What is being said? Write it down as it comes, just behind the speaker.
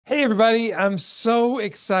Hey, everybody. I'm so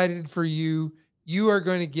excited for you. You are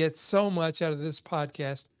going to get so much out of this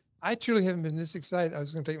podcast. I truly haven't been this excited. I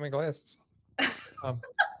was going to take my glasses off.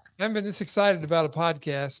 I haven't been this excited about a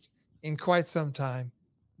podcast in quite some time.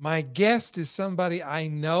 My guest is somebody I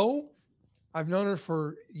know. I've known her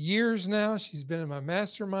for years now. She's been in my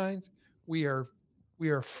masterminds. We are we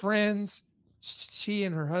are friends. She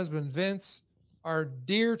and her husband Vince are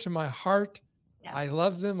dear to my heart. Yeah. I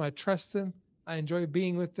love them. I trust them. I enjoy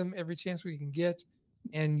being with them every chance we can get.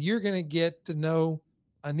 And you're going to get to know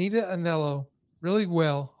Anita Anello really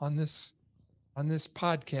well on this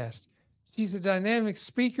podcast. She's a dynamic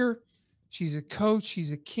speaker. She's a coach.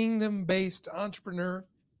 She's a kingdom-based entrepreneur.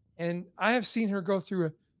 And I have seen her go through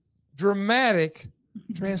a dramatic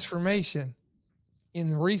transformation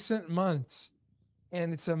in recent months.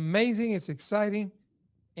 And it's amazing. It's exciting.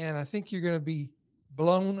 And I think you're going to be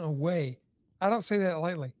blown away. I don't say that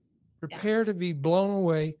lightly. Yeah. Prepare to be blown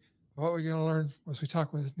away by what we're going to learn as we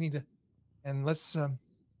talk with Anita. And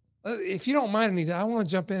if you don't mind, Anita, I want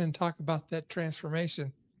to jump in and talk about that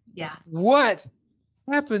transformation. Yeah. What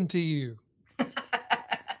happened to you?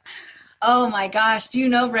 Oh my gosh. Do you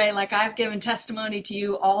know, Ray, like I've given testimony to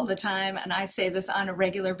you all the time, and I say this on a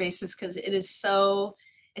regular basis because it's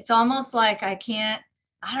almost like I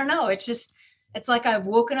don't know. It's like I've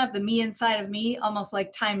woken up the me inside of me almost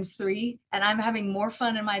like times three, and I'm having more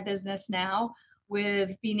fun in my business now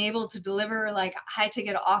with being able to deliver like high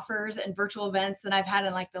ticket offers and virtual events than I've had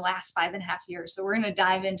in like the last 5.5 years. So we're going to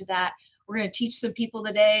dive into that. We're going to teach some people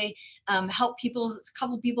today, help people, a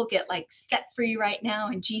couple people get like set free right now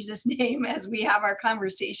in Jesus' name as we have our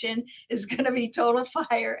conversation. Is going to be total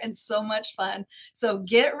fire and so much fun. So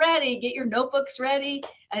get ready, get your notebooks ready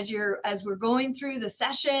as we're going through the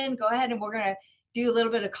session. Go ahead and we're going to do a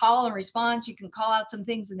little bit of call and response. You can call out some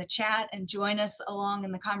things in the chat and join us along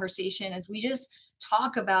in the conversation as we just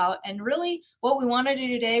talk about, and really what we want to do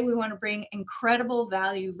today, we want to bring incredible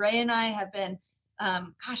value. Ray and I have been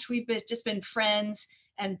we've just been friends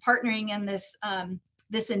and partnering in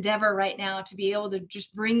this endeavor right now to be able to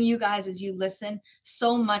just bring you guys, as you listen,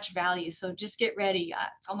 so much value. So just get ready.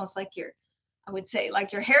 It's almost like I would say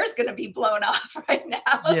like your hair is going to be blown off right now.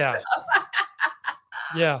 Yeah. So,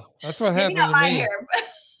 Yeah. That's what maybe happened not to my me. hair,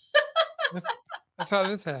 but That's how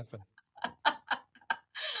this happened.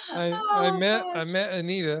 I oh met I gosh. met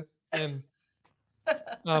Anita and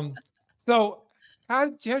um so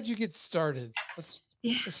how'd you get started?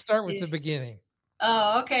 Yeah. Let's start with Yeah. the beginning.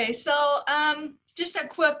 Oh, okay. So, just a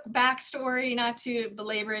quick backstory, not to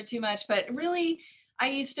belabor it too much, but really, I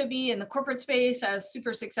used to be in the corporate space. I was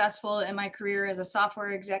super successful in my career as a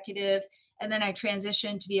software executive. And then I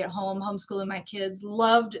transitioned to be at home, homeschooling my kids.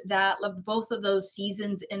 Loved that, loved both of those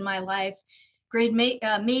seasons in my life.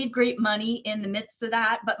 Made great money in the midst of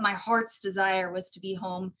that. But my heart's desire was to be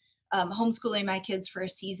home, homeschooling my kids for a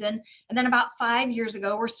season. And then about 5 years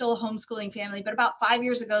ago, we're still a homeschooling family, but about 5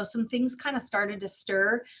 years ago, some things kind of started to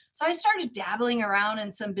stir. So I started dabbling around in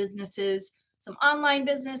some businesses, some online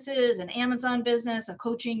businesses, an Amazon business, a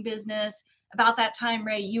coaching business. About that time,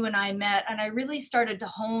 Ray, you and I met, and I really started to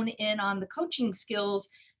hone in on the coaching skills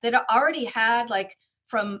that I already had, like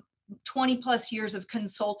from 20 plus years of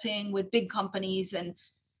consulting with big companies and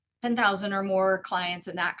 10,000 or more clients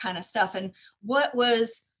and that kind of stuff. And what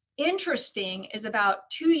was interesting is about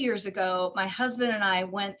 2 years ago, my husband and I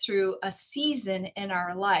went through a season in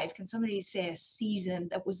our life. Can somebody say a season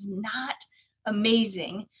that was not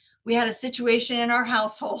amazing? We had a situation in our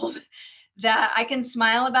household that I can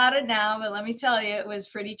smile about it now, but let me tell you, it was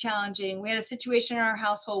pretty challenging. We had a situation in our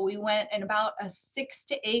household. We went in about a 6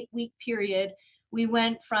 to 8 week period. We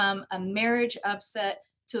went from a marriage upset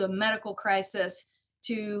to a medical crisis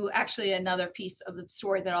to actually another piece of the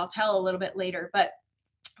story that I'll tell a little bit later. But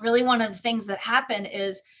really, one of the things that happened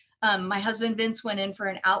is my husband Vince went in for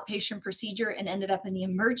an outpatient procedure and ended up in the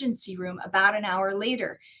emergency room about an hour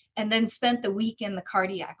later, and then spent the week in the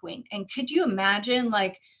cardiac wing. And could you imagine,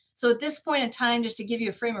 like, so at this point in time, just to give you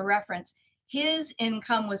a frame of reference, his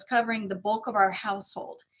income was covering the bulk of our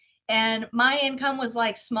household. And my income was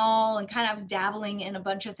like small and kind of, I was dabbling in a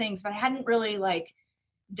bunch of things, but I hadn't really like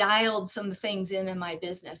dialed some things in my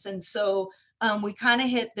business. And so we kind of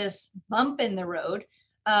hit this bump in the road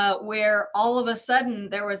where all of a sudden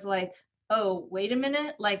there was like, oh, wait a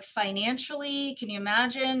minute, like financially, can you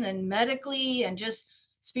imagine? And medically and just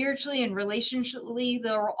spiritually and relationally,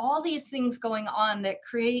 there were all these things going on that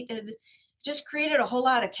created a whole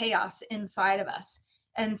lot of chaos inside of us.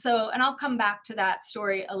 And so, and I'll come back to that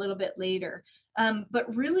story a little bit later.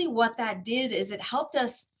 But really what that did is it helped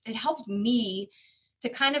me to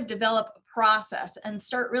kind of develop a process and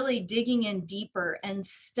start really digging in deeper and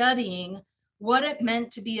studying what it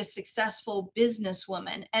meant to be a successful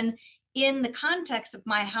businesswoman. And in the context of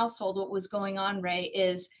my household, what was going on, Ray,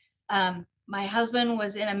 is my husband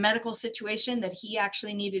was in a medical situation that he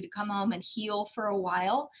actually needed to come home and heal for a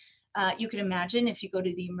while. You can imagine if you go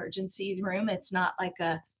to the emergency room, it's not like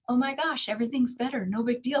a, oh my gosh, everything's better, no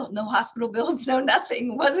big deal, no hospital bills, no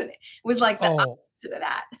nothing. Wasn't it? It was like the Oh, opposite of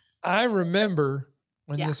that. I remember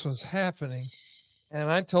when Yeah, this was happening,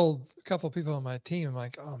 and I told a couple of people on my team, I'm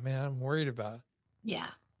like, oh man, I'm worried about yeah,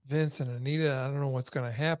 Vince and Anita. I don't know what's going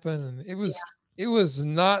to happen. And yeah. it was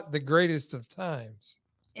not the greatest of times.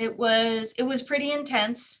 It was pretty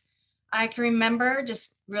intense. I can remember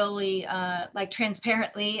just really like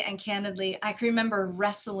transparently and candidly, I can remember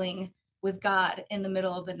wrestling with God in the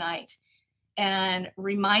middle of the night and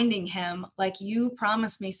reminding him, like, you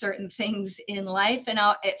promised me certain things in life. And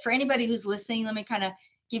for anybody who's listening, let me kind of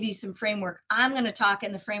give you some framework. I'm going to talk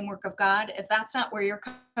in the framework of God. If that's not where you're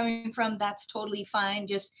coming from, that's totally fine.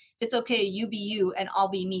 Just, if it's okay, you be you and I'll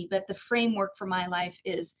be me. But the framework for my life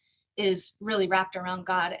is really wrapped around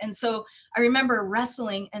God. And so I remember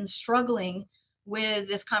wrestling and struggling with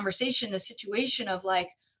this conversation, the situation of like,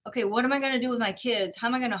 okay, what am I going to do with my kids? How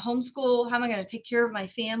am I going to homeschool? How am I going to take care of my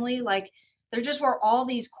family? Like, there just were all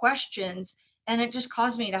these questions, and it just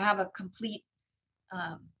caused me to have a complete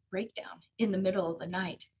breakdown in the middle of the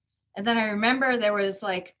night. And then I remember there was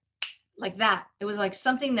like that. It was like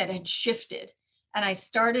something that had shifted, and I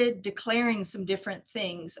started declaring some different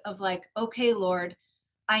things of like, okay, Lord,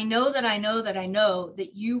 I know that I know that I know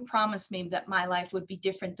that you promised me that my life would be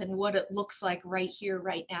different than what it looks like right here,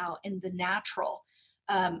 right now in the natural.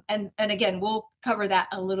 And again, we'll cover that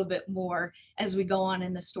a little bit more as we go on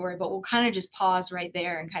in the story, but we'll kind of just pause right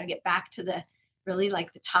there and kind of get back to the really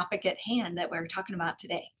like the topic at hand that we're talking about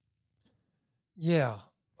today. Yeah.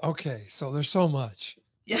 Okay. So there's so much.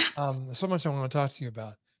 Yeah. There's so much I want to talk to you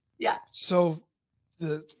about. Yeah. So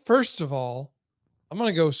first of all, I'm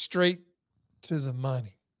going to go straight to the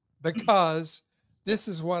money because this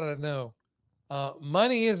is what I know.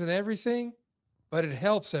 Money isn't everything, but it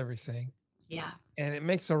helps everything. Yeah. And it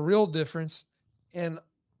makes a real difference. And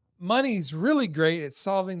money's really great at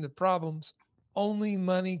solving the problems only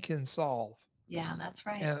money can solve. Yeah, that's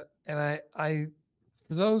right. And I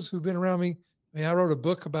for those who've been around me, I mean, I wrote a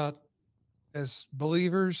book about as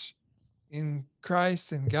believers in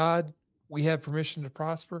Christ and God, we have permission to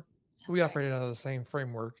prosper. That's We right. operate out of the same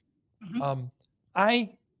framework. Mm-hmm. Um,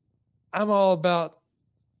 I I'm all about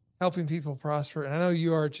helping people prosper, and I know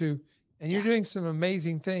you are too. And you're Yeah. doing some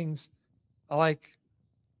amazing things. I like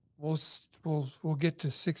we'll get to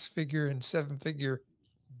 6-figure and 7-figure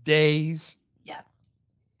days, Yeah.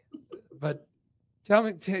 but tell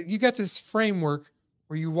me, you got this framework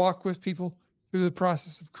where you walk with people through the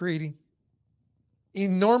process of creating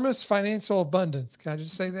enormous financial abundance. Can I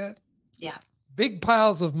just say that? Yeah. Big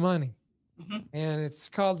piles of money. Mm-hmm. And it's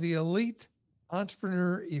called the Elite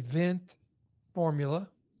Entrepreneur Event Formula.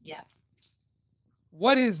 Yeah.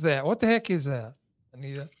 What is that? What the heck is that,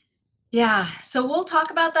 Anita? Yeah, so we'll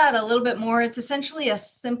talk about that a little bit more. It's essentially a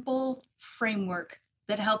simple framework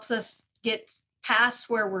that helps us get past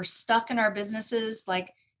where we're stuck in our businesses,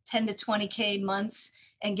 like 10 to 20K months,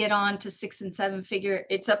 and get on to 6 and 7 figure.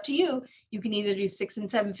 It's up to you. You can either do 6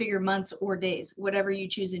 and 7 figure months or days, whatever you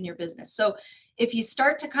choose in your business. So if you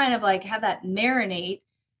start to kind of like have that marinate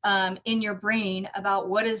in your brain about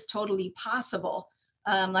what is totally possible,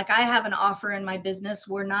 like I have an offer in my business.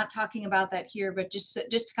 We're not talking about that here, but just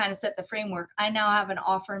to kind of set the framework, I now have an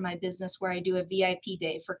offer in my business where I do a VIP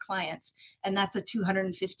day for clients, and that's a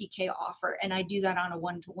 250K offer, and I do that on a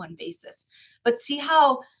one-to-one basis. But see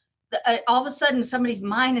how all of a sudden somebody's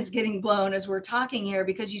mind is getting blown as we're talking here,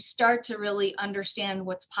 because you start to really understand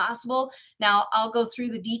what's possible. Now I'll go through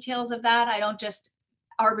the details of that. I don't just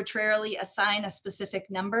arbitrarily assign a specific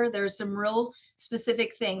number. There's some real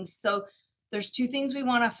specific things. So there's two things we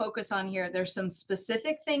want to focus on here. There's some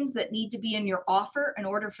specific things that need to be in your offer in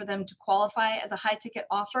order for them to qualify as a high ticket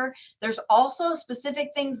offer. There's also specific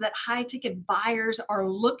things that high ticket buyers are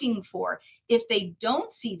looking for. If they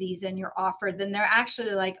don't see these in your offer, then they're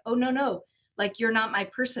actually like, oh, no, like you're not my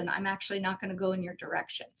person. I'm actually not going to go in your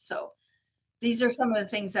direction. So these are some of the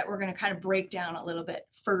things that we're going to kind of break down a little bit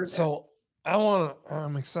further. So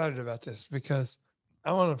I'm excited about this because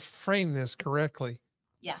I want to frame this correctly.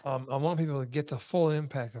 Yeah. I want people to get the full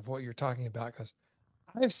impact of what you're talking about, because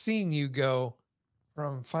I've seen you go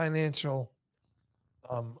from financial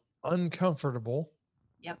uncomfortable,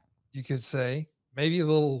 Yep. you could say, maybe a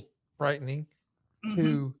little frightening, Mm-hmm.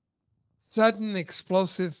 to sudden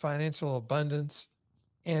explosive financial abundance.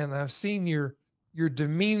 And I've seen your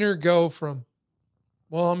demeanor go from,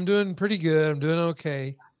 well, I'm doing pretty good, I'm doing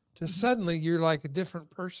okay, to Mhm. suddenly you're like a different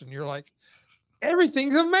person. You're like,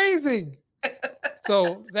 everything's amazing.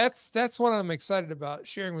 So that's what I'm excited about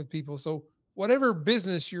sharing with people. So whatever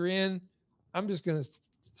business you're in, I'm just going to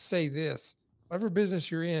say this. Whatever business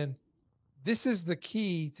you're in, this is the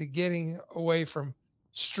key to getting away from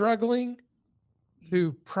struggling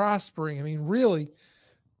to prospering. I mean, really,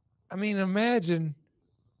 I mean, imagine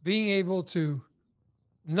being able to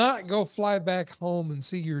not go fly back home and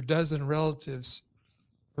see your dozen relatives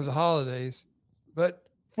for the holidays, but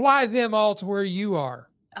fly them all to where you are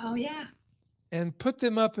Oh yeah. and put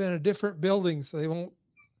them up in a different building so they won't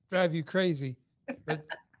drive you crazy. But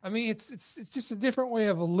I mean, it's just a different way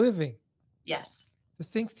of living. Yes. To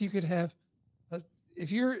think that you could have, a,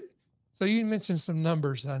 if you're, so you mentioned some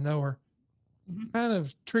numbers that I know are Mhm. kind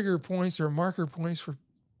of trigger points or marker points for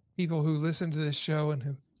people who listen to this show and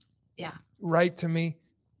who Yeah. write to me.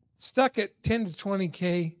 Stuck at 10 to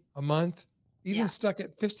 20K a month, even Yeah. stuck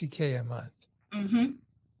at 50K a month. Mm-hmm.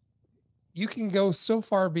 You can go so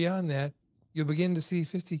far beyond that, you'll begin to see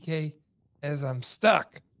 50K as I'm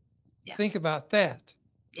stuck. Yeah. Think about that.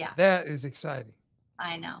 Yeah. That is exciting.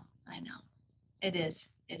 I know. I know. It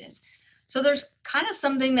is. It is. So there's kind of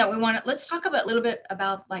something that we want to, let's talk about a little bit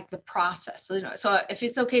about like the process. So, so if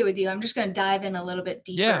it's okay with you, I'm just going to dive in a little bit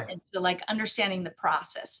deeper Yeah. into like understanding the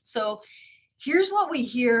process. So here's what we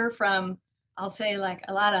hear from, I'll say like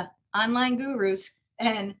a lot of online gurus,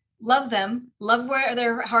 and love them, love where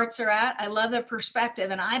their hearts are at. I love their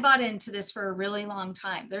perspective. And I bought into this for a really long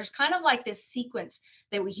time. There's kind of like this sequence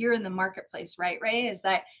that we hear in the marketplace, right, Ray? Is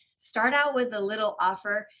that start out with a little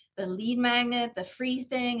offer, the lead magnet, the free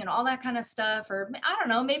thing, and all that kind of stuff. Or I don't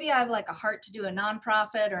know, maybe I have like a heart to do a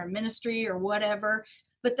nonprofit or a ministry or whatever,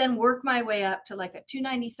 but then work my way up to like a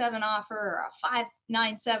 297 offer or a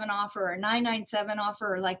 597 offer or a 997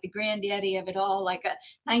 offer, or like the granddaddy of it all, like a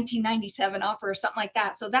 1997 offer or something like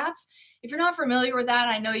that. So that's, if you're not familiar with that,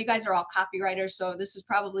 I know you guys are all copywriters, so this is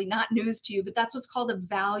probably not news to you, but that's what's called a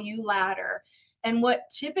value ladder. And what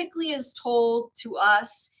typically is told to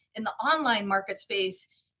us in the online market space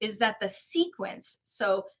is that the sequence,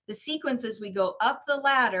 so the sequence is we go up the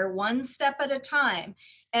ladder one step at a time.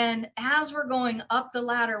 And as we're going up the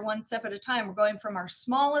ladder one step at a time, we're going from our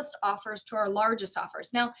smallest offers to our largest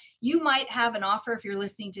offers. Now, you might have an offer if you're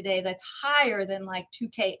listening today that's higher than like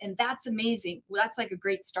 2K, and that's amazing. Well, that's like a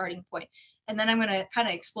great starting point. And then I'm going to kind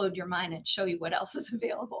of explode your mind and show you what else is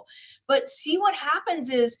available. But see, what happens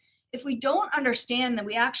is if we don't understand that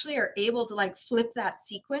we actually are able to like flip that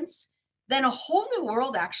sequence, then a whole new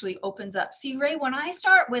world actually opens up. See, Ray, when I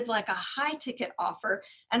start with like a high ticket offer,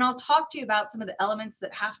 and I'll talk to you about some of the elements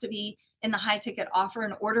that have to be in the high ticket offer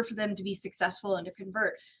in order for them to be successful and to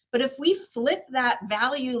convert. But if we flip that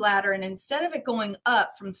value ladder and instead of it going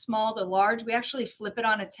up from small to large, we actually flip it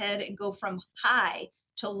on its head and go from high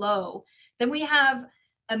to low, then we have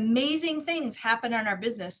amazing things happen in our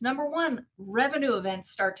business. Number one, revenue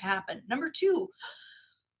events start to happen. Number two,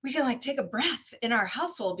 we can like take a breath in our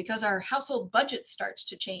household because our household budget starts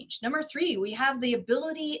to change. Number three, we have the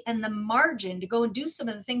ability and the margin to go and do some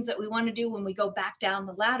of the things that we want to do when we go back down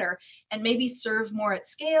the ladder and maybe serve more at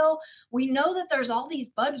scale. We know that there's all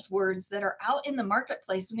these buzzwords that are out in the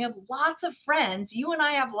marketplace. And we have lots of friends, you and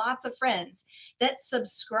I have lots of friends that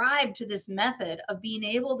subscribe to this method of being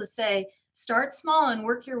able to say, start small and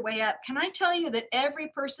work your way up. Can I tell you that every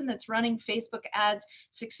person that's running Facebook ads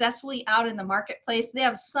successfully out in the marketplace, they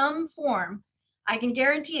have some form, I can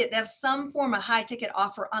guarantee it, they have some form of high ticket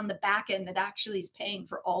offer on the back end that actually is paying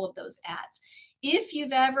for all of those ads. If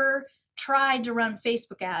you've ever tried to run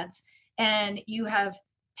Facebook ads and you have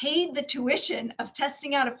paid the tuition of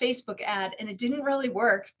testing out a Facebook ad and it didn't really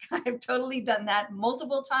work, I've totally done that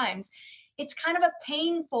multiple times. It's kind of a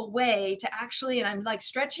painful way to actually, and I'm like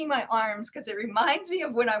stretching my arms because it reminds me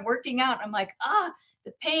of when I'm working out. I'm like,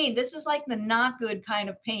 the pain. This is like the not good kind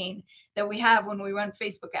of pain that we have when we run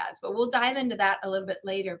Facebook ads, but we'll dive into that a little bit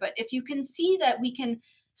later. But if you can see that we can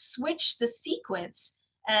switch the sequence,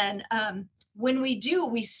 and when we do,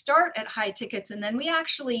 we start at high tickets and then we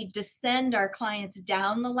actually descend our clients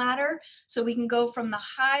down the ladder. So we can go from the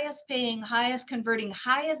highest paying, highest converting,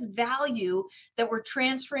 highest value that we're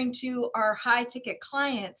transferring to our high ticket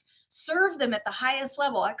clients, serve them at the highest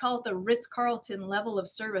level. I call it the Ritz-Carlton level of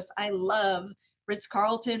service. I love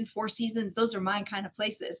Ritz-Carlton, Four Seasons. Those are my kind of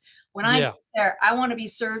places. When I get Yeah. there, I want to be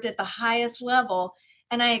served at the highest level.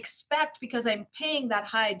 And I expect, because I'm paying that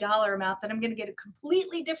high dollar amount, that I'm going to get a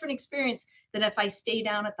completely different experience than if I stay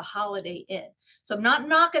down at the Holiday Inn. So I'm not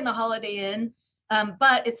knocking the Holiday Inn,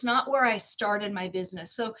 but it's not where I started my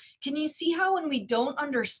business. So can you see how when we don't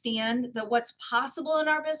understand that what's possible in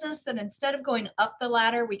our business, that instead of going up the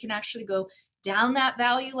ladder, we can actually go down that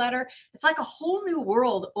value ladder, it's like a whole new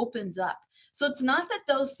world opens up. So it's not that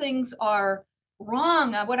those things are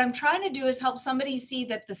wrong. What I'm trying to do is help somebody see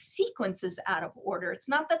that the sequence is out of order. It's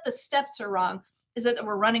not that the steps are wrong, is that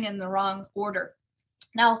we're running in the wrong order.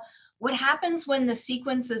 Now, what happens when the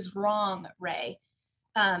sequence is wrong, Ray?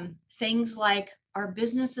 Things like our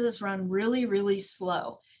businesses run really, really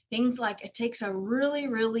slow. Things like it takes a really,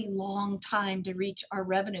 really long time to reach our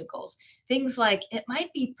revenue goals. Things like it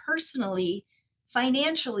might be personally,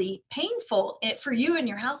 financially painful for you and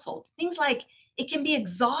your household. Things like it can be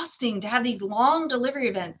exhausting to have these long delivery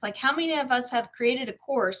events. Like, how many of us have created a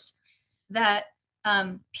course that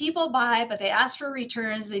people buy, but they ask for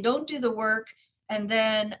returns, they don't do the work, and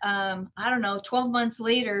then I don't know, 12 months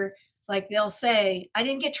later, like they'll say, I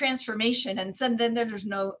didn't get transformation. And then there's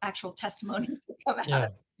no actual testimonies to come out Yeah.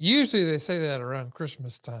 of. Usually they say that around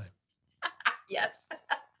Christmas time. Yes.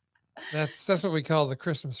 That's what we call the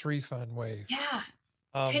Christmas refund wave. Yeah.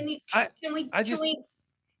 Um, Can you, I can we, I can just we,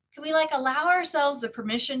 can we like allow ourselves the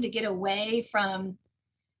permission to get away from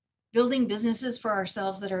building businesses for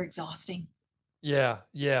ourselves that are exhausting? yeah.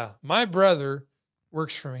 My brother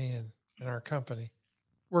works for me in our company.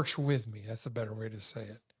 Works with me. That's a better way to say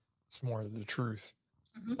it. It's more the truth.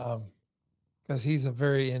 Mhm. Because he's a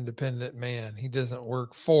very independent man. He doesn't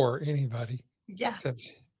work for anybody Yeah.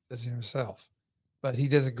 except himself. But he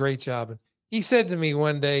does a great job. And he said to me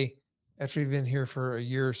one day after he'd been here for a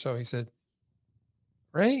year or so, he said,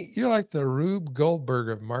 Ray, you're like the Rube Goldberg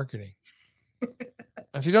of marketing.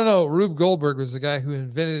 If you don't know, Rube Goldberg was the guy who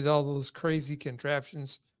invented all those crazy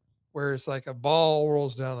contraptions where it's like a ball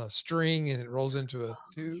rolls down a string and it rolls into a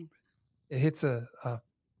tube. It hits a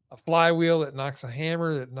flywheel that knocks a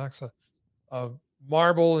hammer, that knocks a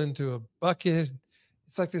marble into a bucket.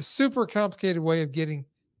 It's like this super complicated way of getting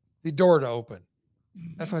the door to open.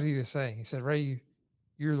 That's Mhm. what he was saying. He said, Ray,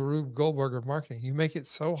 you're the Rube Goldberg of marketing. You make it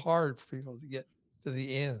so hard for people to get to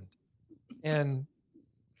the end. And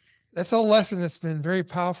that's a lesson that's been very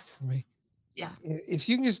powerful for me. Yeah. If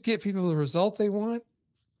you can just get people the result they want,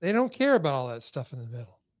 they don't care about all that stuff in the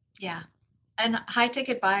middle. Yeah. And high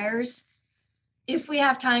ticket buyers, if we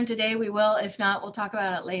have time today, we will. If not, we'll talk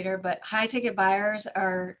about it later. But high ticket buyers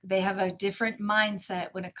they have a different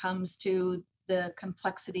mindset when it comes to the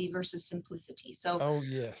complexity versus simplicity. So Oh,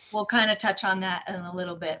 yes. we'll kind of touch on that in a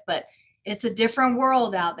little bit, but it's a different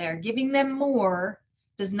world out there. Giving them more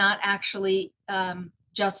does not actually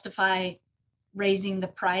justify raising the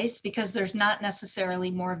price, because there's not necessarily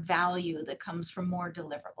more value that comes from more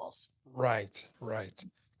deliverables. Right.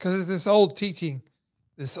 Because this old teaching,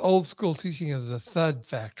 this old school teaching of the thud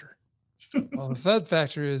factor. Well, the thud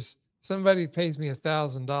factor is somebody pays me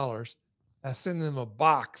 $1,000. I send them a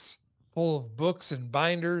box full of books and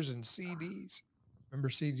binders and CDs. Remember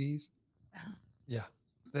CDs? Uh-huh. Yeah,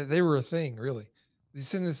 they were a thing, really. You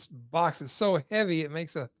send this box that's so heavy it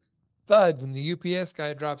makes a thud when the UPS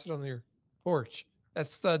guy drops it on your porch.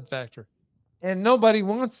 That's thud factor, and nobody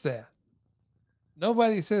wants that.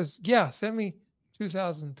 Nobody says, "Yeah, send me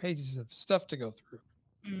 2,000 pages of stuff to go through."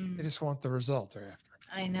 They Mm, just want the result they're after.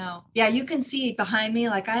 I know. Yeah, you can see behind me,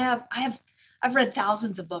 like I've read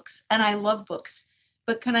thousands of books and I love books.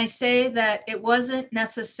 But can I say that it wasn't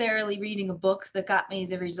necessarily reading a book that got me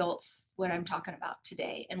the results, what I'm talking about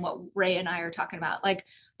today and what Ray and I are talking about. Like,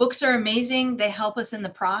 books are amazing. They help us in the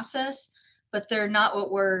process, but they're not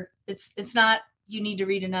it's not you need to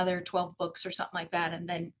read another 12 books or something like that, and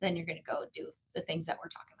then you're going to go do the things that we're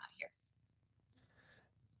talking about here.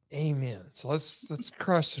 Amen. So let's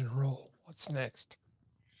crush and roll. What's next?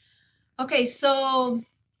 Okay, so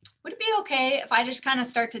would it be okay if I just kind of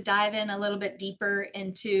start to dive in a little bit deeper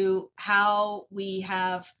into how we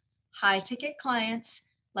have high ticket clients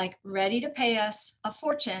like ready to pay us a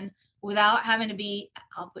fortune without having to be,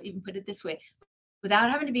 even put it this way, without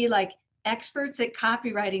having to be like experts at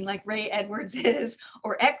copywriting like Ray Edwards is,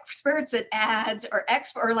 or experts at ads,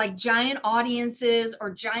 or like giant audiences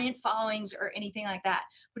or giant followings or anything like that?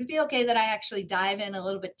 Would it be okay that I actually dive in a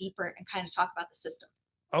little bit deeper and kind of talk about the system?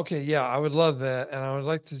 Okay, yeah, I would love that, and I would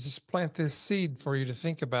like to just plant this seed for you to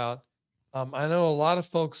think about. I know a lot of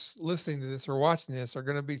folks listening to this or watching this are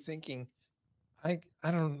going to be thinking, I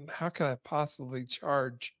don't, how could I possibly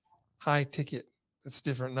charge high ticket? It's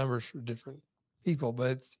different numbers for different people,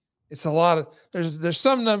 but it's a lot of there's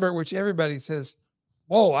some number which everybody says,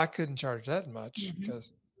 whoa, I couldn't charge that much Mhm.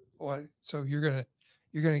 because what? So you're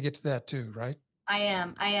gonna get to that too, right? I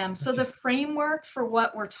am. So the Okay. framework for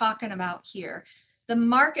what we're talking about here, the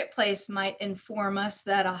marketplace might inform us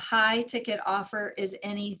that a high ticket offer is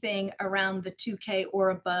anything around the 2K or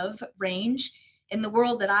above range. In the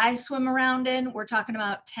world that I swim around in, we're talking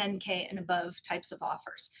about 10K and above types of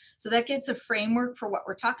offers. So that gets a framework for what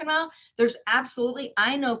we're talking about. There's absolutely,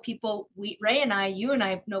 I know people, Ray and I, you and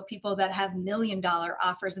I know people that have $1 million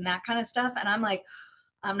offers and that kind of stuff. And I'm like,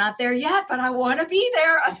 I'm not there yet, but I want to be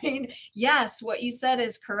there. I mean, yes, what you said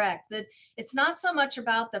is correct. That it's not so much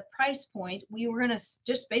about the price point. We were going to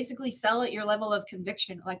just basically sell at your level of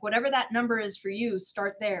conviction. Like whatever that number is for you,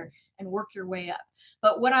 start there and work your way up.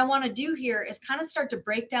 But what I want to do here is kind of start to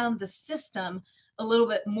break down the system a little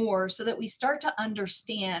bit more so that we start to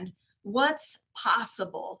understand what's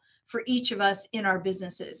possible for each of us in our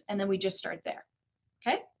businesses. And then we just start there.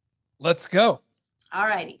 Okay. Let's go. All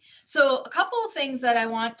righty. So a couple of things that I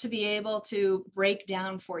want to be able to break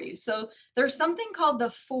down for you. So there's something called the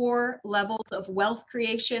 4 levels of wealth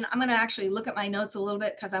creation. I'm going to actually look at my notes a little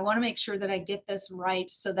bit because I want to make sure that I get this right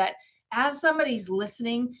so that as somebody's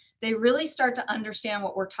listening, they really start to understand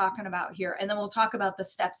what we're talking about here. And then we'll talk about the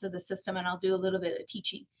steps of the system and I'll do a little bit of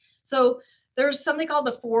teaching. So there's something called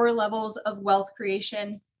the 4 levels of wealth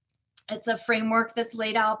creation. It's a framework that's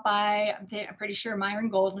laid out by, I'm pretty sure Myron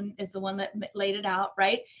Golden is the one that laid it out,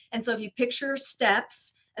 right? And so if you picture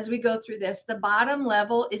steps as we go through this, the bottom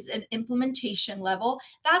level is an implementation level.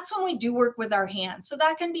 That's when we do work with our hands. So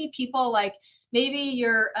that can be people like maybe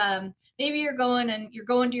you're going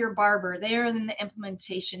to your barber. They're in the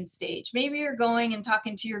implementation stage. Maybe you're going and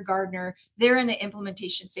talking to your gardener. They're in the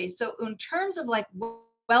implementation stage. So in terms of like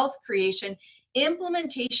wealth creation,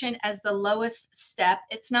 implementation as the lowest step.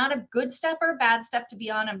 It's not a good step or a bad step to be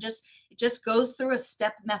on. It just goes through a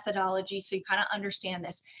step methodology so you kind of understand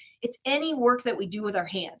this. It's any work that we do with our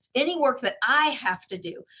hands, any work that I have to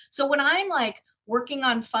do. So when I'm like working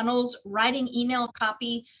on funnels, writing email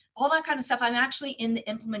copy, all that kind of stuff, I'm actually in the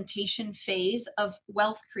implementation phase of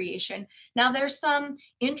wealth creation. Now, there's some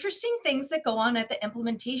interesting things that go on at the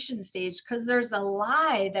implementation stage because there's a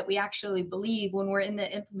lie that we actually believe when we're in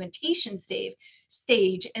the implementation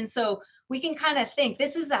stage. And so we can kind of think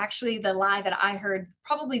this is actually the lie that I heard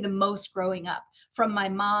probably the most growing up from my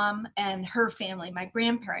mom and her family, my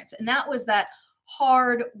grandparents. And that was that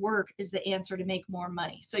hard work is the answer to make more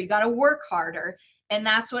money. So you got to work harder. And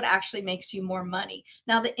that's what actually makes you more money.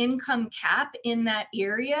 Now, the income cap in that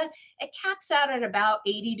area, it caps out at about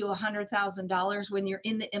 $80,000 to $100,000 when you're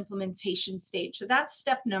in the implementation stage. So that's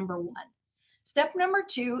step number 1. Step number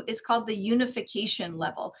 2 is called the unification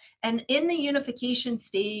level. And in the unification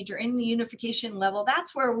stage or in the unification level,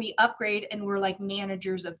 that's where we upgrade and we're like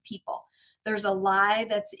managers of people. There's a lie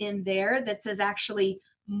that's in there that says actually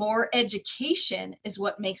more education is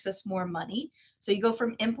what makes us more money. So you go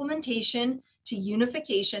from implementation to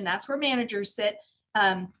unification. That's where managers sit.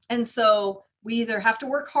 And so we either have to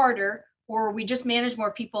work harder or we just manage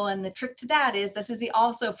more people. And the trick to that is, this is the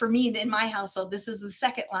also for me in my household, this is the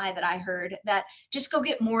second lie that I heard, that just go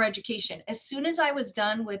get more education. As soon as I was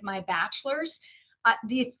done with my bachelor's,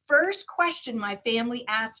 the first question my family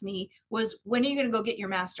asked me was, when are you going to go get your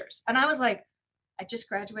master's? And I was like, I just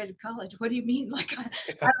graduated college. What do you mean? Like, I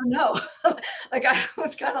don't know. Like, I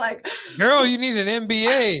was kind of like, girl, you need an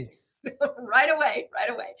MBA. right away.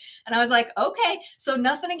 And I was like, okay, so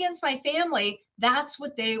nothing against my family. That's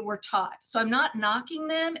what they were taught. So I'm not knocking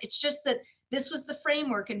them. It's just that this was the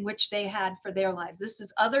framework in which they had for their lives. This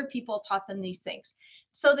is other people taught them these things.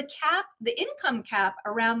 So the income cap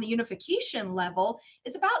around the unification level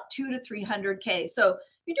is about 200 to 300K. So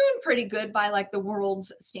you're doing pretty good by like the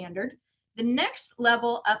world's standard. The next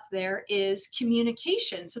level up there is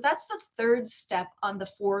communication. So that's the 3rd step on the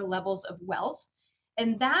 4 levels of wealth.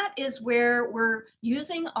 And that is where we're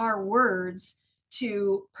using our words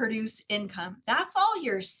to produce income. That's all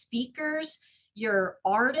your speakers, your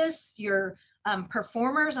artists, your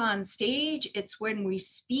performers on stage. It's when we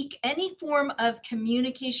speak any form of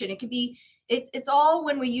communication. It could be, it's all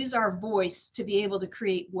when we use our voice to be able to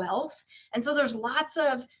create wealth. And so there's lots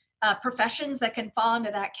of professions that can fall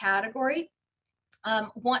into that category.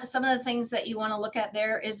 Some of the things that you want to look at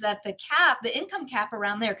there is that the income cap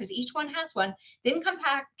around there, because each one has one, the income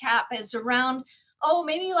cap is around,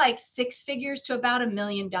 maybe like 6 figures to about $1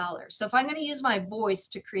 million. So if I'm going to use my voice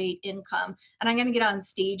to create income and I'm going to get on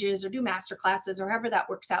stages or do master classes or however that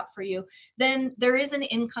works out for you, then there is an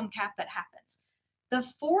income cap that happens. The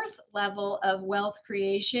 4th level of wealth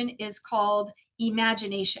creation is called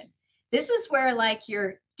imagination. This is where like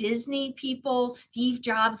your Disney people, Steve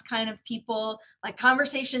Jobs kind of people, like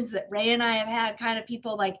conversations that Ray and I have had kind of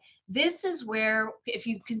people, like this is where, if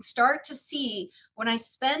you can start to see, when I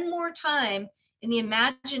spend more time in the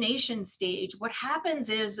imagination stage, what happens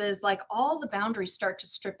is like all the boundaries start to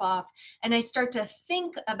strip off and I start to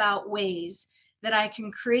think about ways that I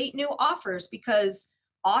can create new offers, because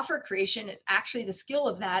offer creation is actually the skill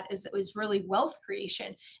of that is really wealth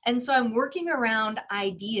creation. And so I'm working around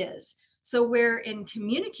ideas. So where in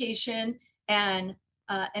communication and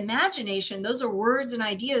imagination, those are words and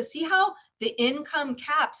ideas. See how the income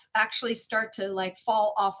caps actually start to like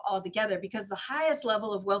fall off altogether, because the highest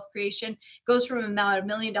level of wealth creation goes from about $1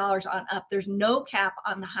 million on up. There's no cap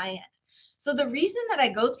on the high end. So the reason that I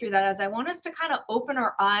go through that is I want us to kind of open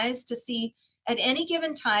our eyes to see at any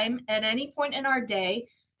given time, at any point in our day,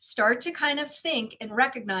 start to kind of think and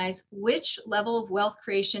recognize which level of wealth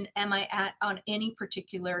creation am I at on any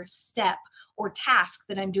particular step or task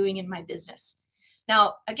that I'm doing in my business.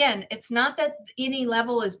 Now, again, it's not that any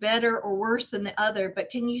level is better or worse than the other, but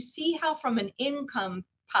can you see how from an income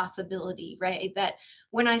possibility, right? That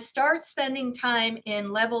when I start spending time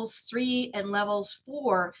in levels 3 and levels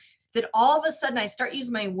 4, that all of a sudden I start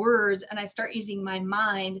using my words and I start using my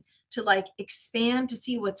mind to like expand to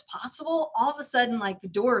see what's possible. All of a sudden, like the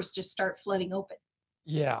doors just start flooding open.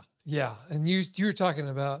 Yeah, yeah. And you're talking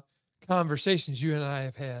about conversations you and I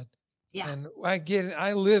have had. Yeah, And I get it.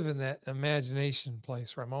 I live in that imagination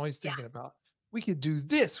place where I'm always yeah, thinking about we could do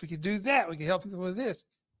this, we could do that, we could help people with this.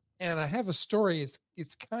 And I have a story.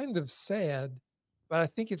 It's kind of sad, but I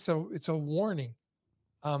think it's a warning.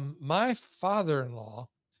 My father-in-law,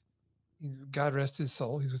 God rest his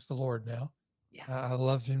soul, he's with the Lord now. yeah. I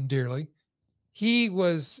love him dearly. He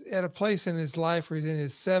was at a place in his life where he's in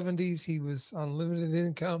his 70s. He was on limited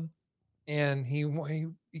income, and he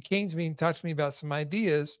came to me and talked to me about some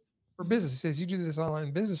ideas for Mhm, business. He says, "You do this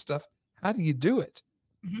online business stuff. How do you do it?"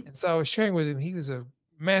 mhm, And so I was sharing with him. He was a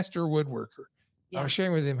master woodworker. I yeah, was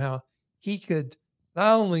sharing with him how he could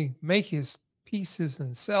not only make his pieces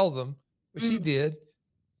and sell them, which he mm, did.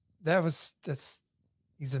 That's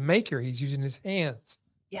he's a maker. He's using his hands,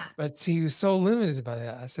 yeah, but he was so limited by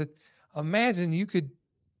that. I said, imagine you could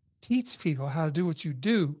teach people how to do what you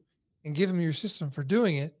do and give them your system for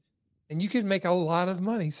doing it, and you could make a lot of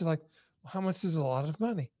money. He said, like, well, how much is a lot of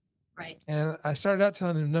money? right. And I started out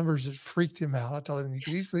telling him numbers that freaked him out. I told him you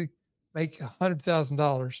could Yes, easily make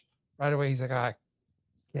 $100,000 right away. He's like, I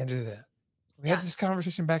can't do that. We had yeah, this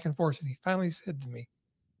conversation back and forth, and he finally said to me,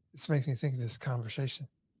 this makes me think of this conversation.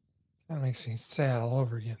 Kind of makes me sad all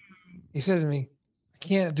over again. mm, He said to me, I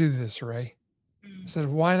can't do this, Ray. I mm, said,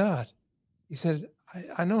 why not? He said,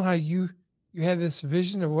 I know how you have this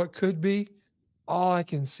vision of what could be. All I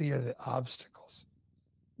can see are the obstacles.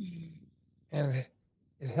 mm, And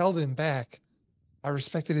it held him back. I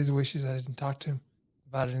respected his wishes. I didn't talk to him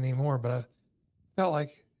about it anymore, but I felt like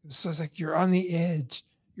it was like you're on the edge.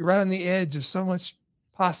 You're right on the edge of so much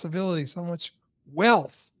possibility, so much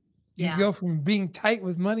wealth. You yeah, go from being tight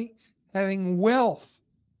with money, having wealth.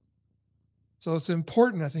 So it's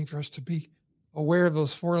important, I think, for us to be aware of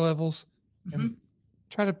those 4 levels and mhm,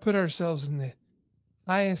 try to put ourselves in the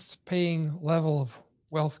highest paying level of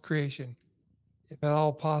wealth creation, if at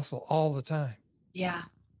all possible, all the time. yeah.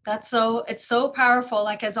 It's so powerful.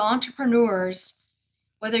 Like as entrepreneurs,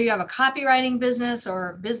 whether you have a copywriting business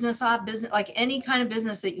or business, like any kind of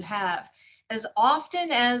business that you have, as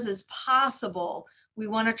often as is possible, we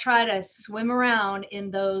want to try to swim around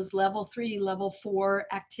in those level 3, level 4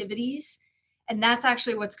 activities. And that's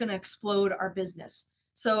actually what's going to explode our business.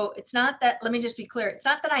 So it's not that, let me just be clear, it's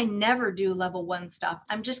not that I never do level 1 stuff.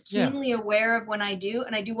 I'm just Yeah. keenly aware of when I do,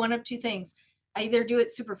 and I do one of two things. I either do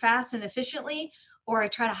it super fast and efficiently, or I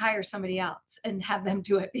try to hire somebody else and have them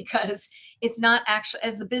do it, because it's not actually,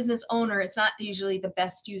 as the business owner, it's not usually the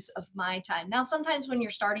best use of my time. Now sometimes when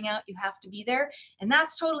you're starting out you have to be there, and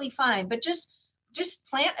that's totally fine, but just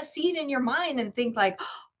plant a seed in your mind and think like,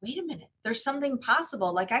 oh, wait a minute, there's something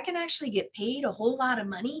possible. Like I can actually get paid a whole lot of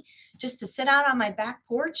money just to sit out on my back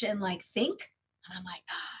porch and like think. And I'm like,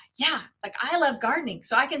 yeah, like I love gardening,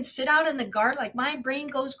 so I can sit out in the garden. Like my brain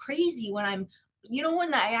goes crazy when I'm,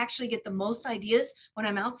 when I actually get the most ideas when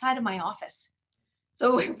I'm outside of my office.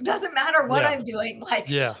 So it doesn't matter what Yeah. I'm doing. Like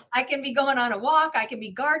Yeah. I can be going on a walk, I can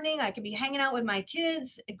be gardening, I can be hanging out with my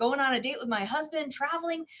kids, going on a date with my husband,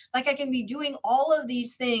 traveling. Like I can be doing all of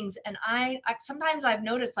these things. And I sometimes I've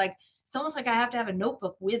noticed like it's almost like I have to have a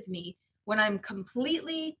notebook with me when I'm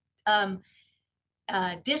completely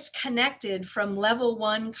disconnected from level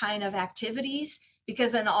 1 kind of activities,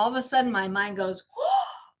 because then all of a sudden my mind goes, oh,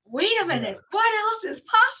 wait a Yeah. minute, what else is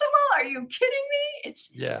possible? Are you kidding me?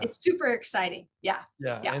 Yeah. It's super exciting. Yeah.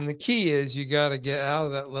 Yeah. Yeah. And the key is you got to get out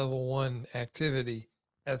of that level 1 activity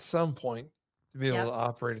at some point to be able Yep. to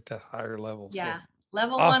operate at that higher level. So Yeah.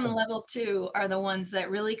 Level 1 and awesome. level 2 are the ones that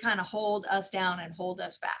really kind of hold us down and hold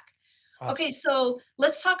us back. Okay, Awesome. so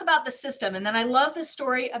let's talk about the system. And then I love the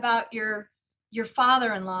story about your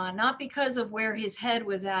father-in-law, not because of where his head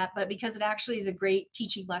was at, but because it actually is a great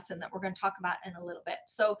teaching lesson that we're going to talk about in a little bit.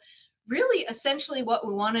 So really, essentially what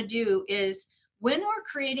we want to do is when we're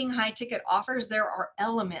creating high ticket offers, there are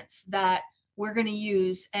elements that we're going to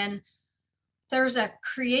use. And there's a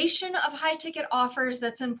creation of high ticket offers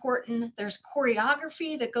that's important. There's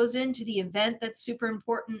choreography that goes into the event that's super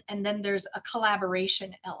important. And then there's a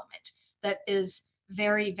collaboration element that is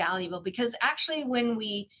very valuable because actually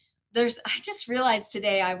I just realized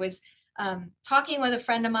today I was talking with a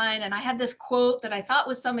friend of mine and I had this quote that I thought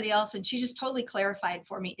was somebody else and she just totally clarified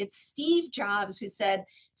for me. It's Steve Jobs who said,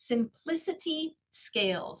 simplicity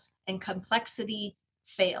scales and complexity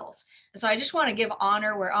fails. And so I just want to give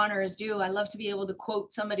honor where honor is due. I love to be able to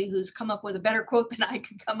quote somebody who's come up with a better quote than I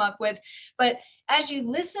could come up with. But as you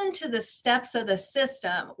listen to the steps of the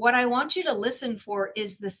system, what I want you to listen for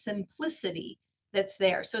is the simplicity that's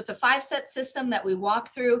there. So it's a 5-step system that we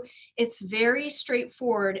walk through. It's very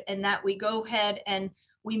straightforward in that we go ahead and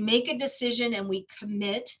we make a decision and we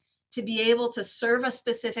commit to be able to serve a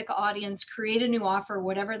specific audience, create a new offer,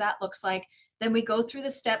 whatever that looks like. Then we go through the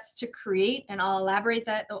steps to create, and I'll elaborate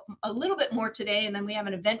that a little bit more today. And then we have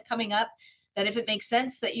an event coming up that if it makes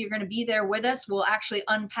sense that you're going to be there with us, we'll actually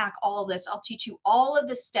unpack all of this. I'll teach you all of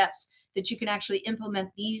the steps that you can actually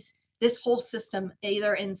implement this whole system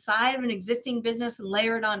either inside of an existing business and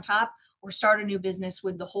layer it on top or start a new business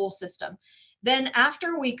with the whole system. Then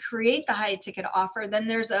after we create the high ticket offer, then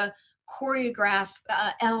there's a choreograph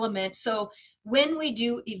element. So when we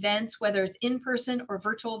do events, whether it's in person or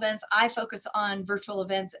virtual events, I focus on virtual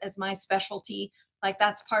events as my specialty. Like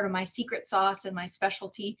that's part of my secret sauce and my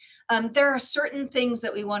specialty. There are certain things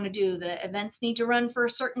that we want to do. The events need to run for a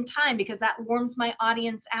certain time because that warms my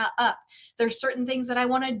audience up. There's certain things that I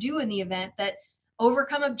want to do in the event that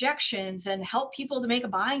overcome objections and help people to make a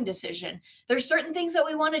buying decision. There's certain things that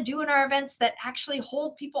we want to do in our events that actually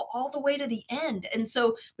hold people all the way to the end. And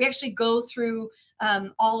so we actually go through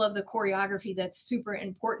all of the choreography that's super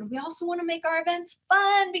important. We also want to make our events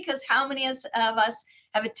fun because how many of us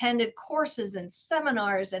have attended courses and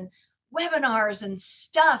seminars and webinars and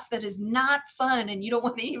stuff that is not fun and you don't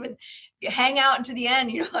want to even hang out into the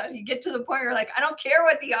end. You get to the point where you're like, I don't care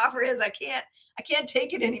what the offer is. I can't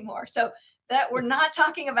take it anymore. So that we're not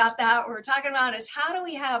talking about that. What we're talking about is how do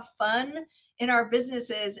we have fun in our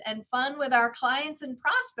businesses and fun with our clients and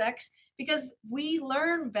prospects, because we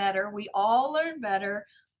learn better. We all learn better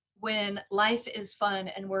when life is fun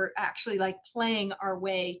and we're actually like playing our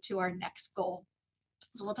way to our next goal.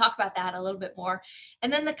 So we'll talk about that a little bit more.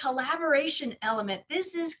 And then the collaboration element.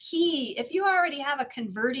 This is key. If you already have a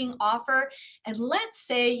converting offer, and let's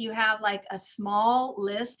say you have like a small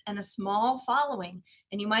list and a small following,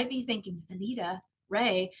 and you might be thinking, Anita,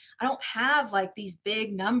 Ray, I don't have like these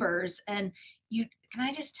big numbers. And can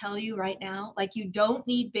I just tell you right now, like you don't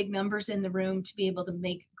need big numbers in the room to be able to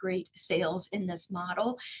make great sales in this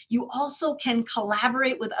model. You also can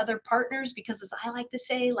collaborate with other partners because, as I like to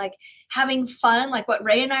say, like having fun, like what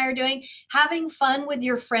Ray and I are doing, having fun with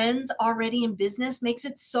your friends already in business makes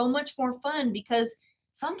it so much more fun, because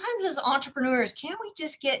sometimes as entrepreneurs, can we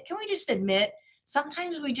just admit,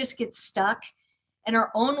 sometimes we just get stuck in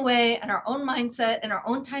our own way and our own mindset and our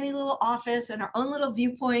own tiny little office and our own little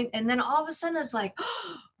viewpoint. And then all of a sudden it's like,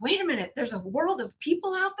 oh, wait a minute, there's a world of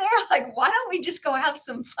people out there. Like, why don't we just go have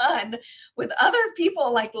some fun with other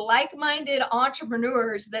people, like-minded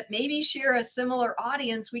entrepreneurs that maybe share a similar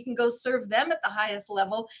audience? We can go serve them at the highest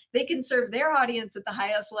level. They can serve their audience at the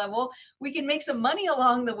highest level. We can make some money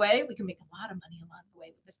along the way. We can make a lot of money along the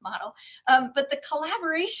way with this model. But the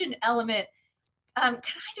collaboration element, can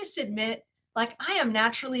I just admit, like, I am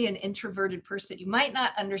naturally an introverted person. You might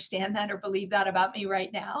not understand that or believe that about me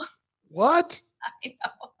right now. What? I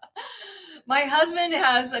know. My husband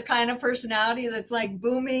has a kind of personality that's like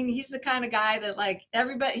booming. He's the kind of guy that like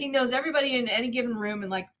he knows everybody in any given room in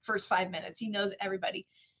like first 5 minutes. He knows everybody.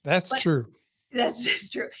 That's true. That's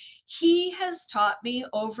just true. He has taught me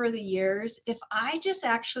over the years, if I just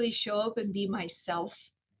actually show up and be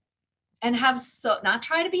myself and not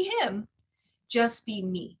try to be him, just be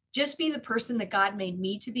me. Just be the person that God made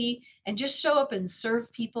me to be, and just show up and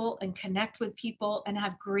serve people and connect with people and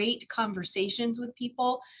have great conversations with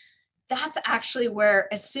people. That's actually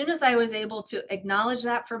where, as soon as I was able to acknowledge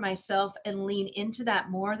that for myself and lean into that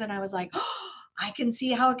more, then I was like, oh, I can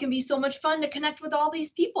see how it can be so much fun to connect with all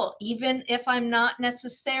these people, even if I'm not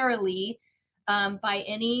necessarily by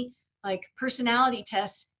any like personality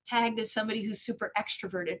test tagged as somebody who's super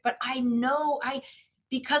extroverted. But I know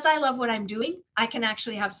because I love what I'm doing, I can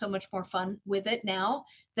actually have so much more fun with it now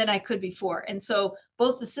than I could before. And so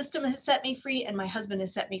both the system has set me free and my husband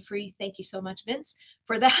has set me free. Thank you so much, Vince,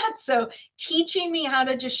 for that. So teaching me how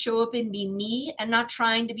to just show up and be me and not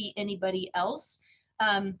trying to be anybody else.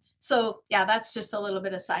 So yeah, that's just a little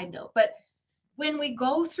bit of side note. But when we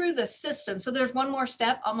go through the system, so there's one more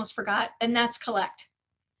step, almost forgot, and that's collect.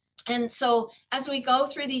 And so as we go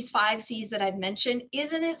through these 5 C's that I've mentioned,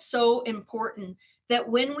 isn't it so important that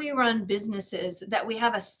when we run businesses that we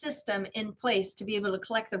have a system in place to be able to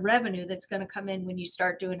collect the revenue that's going to come in when you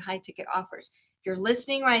start doing high ticket offers? If you're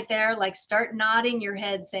listening right there, like start nodding your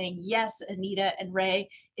head saying, yes, Anita and Ray,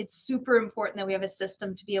 it's super important that we have a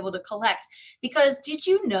system to be able to collect. Because did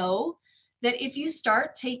you know that if you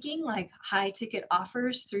start taking like high ticket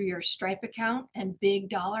offers through your Stripe account and big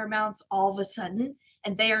dollar amounts all of a sudden,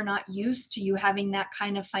 and they are not used to you having that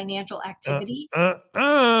kind of financial activity,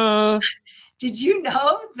 did you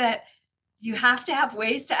know that you have to have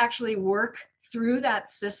ways to actually work through that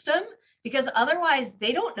system? Because otherwise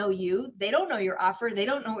they don't know you, they don't know your offer, they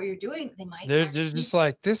don't know what you're doing. They might They're actually, just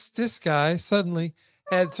like this guy suddenly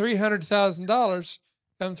had $300,000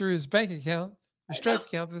 come through his bank account, his I know, Stripe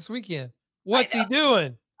account this weekend. I What's know. he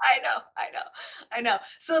doing? I know.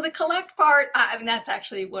 So the collect part, I mean, that's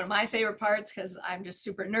actually one of my favorite parts because I'm just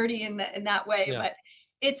super nerdy in that way. Yeah. But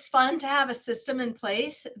it's fun to have a system in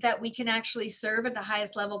place that we can actually serve at the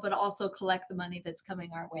highest level, but also collect the money that's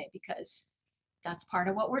coming our way, because that's part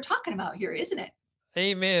of what we're talking about here, isn't it?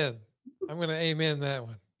 Amen. I'm going to amen that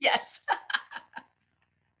one. Yes.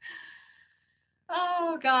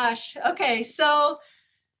 Oh gosh. Okay. So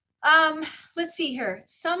let's see here.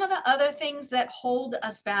 Some of the other things that hold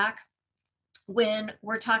us back when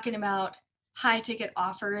we're talking about high ticket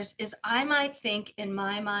offers is I might think in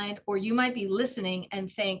my mind, or you might be listening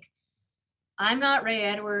and think, I'm not Ray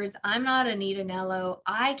Edwards. I'm not Anita Anello.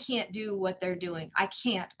 I can't do what they're doing. I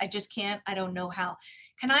can't. I just can't. I don't know how.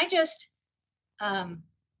 Can I just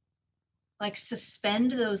like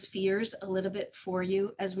suspend those fears a little bit for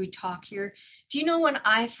you as we talk here? Do you know when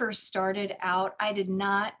I first started out, I did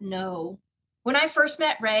not know. When I first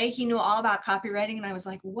met Ray, he knew all about copywriting, and I was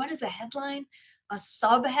like, what is a headline, a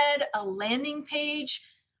subhead, a landing page,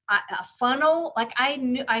 a funnel? Like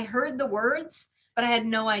I heard the words, but I had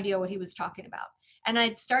no idea what he was talking about. And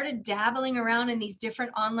I'd started dabbling around in these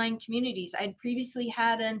different online communities. I'd previously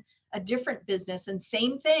had a different business, and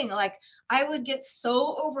same thing. Like I would get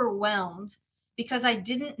so overwhelmed because I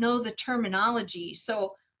didn't know the terminology.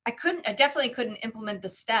 So I definitely couldn't implement the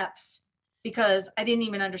steps because I didn't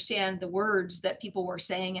even understand the words that people were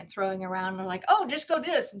saying and throwing around. They're like, oh, just go do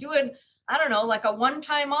this, do it, I don't know, like a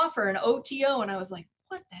one-time offer, an OTO. And I was like,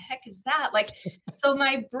 what the heck is that? Like, so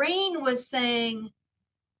my brain was saying,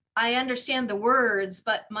 I understand the words,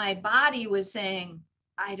 but my body was saying,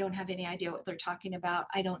 I don't have any idea what they're talking about.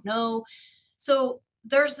 I don't know. So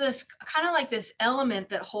there's this kind of like this element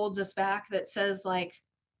that holds us back that says like,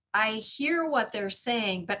 I hear what they're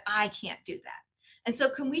saying, but I can't do that. And so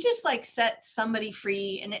can we just like set somebody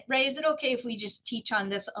free? And Ray, is it okay if we just teach on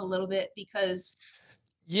this a little bit? Because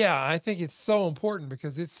Yeah, I think it's so important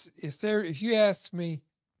because if you ask me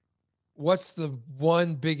what's the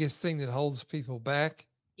one biggest thing that holds people back,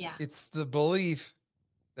 yeah, it's the belief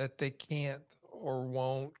that they can't or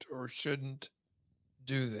won't or shouldn't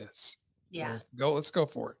do this. yeah, So let's go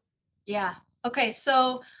for it. yeah. Okay,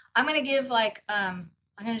 so I'm gonna give like I'm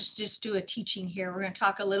gonna just do a teaching here. We're gonna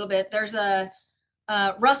talk a little bit. There's a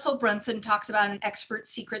Russell Brunson talks about an expert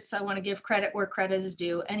secret, so I want to give credit where credit is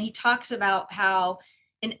due. And he talks about how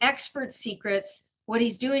in expert secrets, what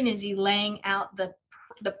he's doing is he laying out the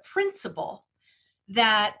principle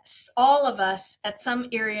that all of us at some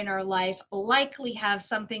area in our life likely have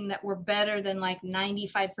something that we're better than like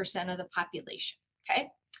 95% of the population. Okay.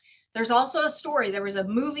 There's also a story. There was a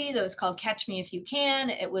movie that was called Catch Me If You Can.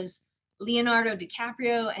 It was Leonardo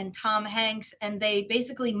DiCaprio and Tom Hanks, and they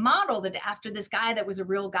basically modeled it after this guy that was a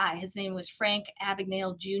real guy. His name was Frank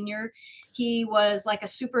Abagnale Jr. He was like a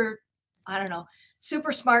super, I don't know,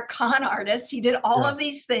 super smart con artist. He did all Yeah. of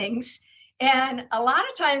these things. And a lot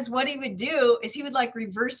of times what he would do is he would like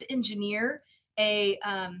reverse engineer a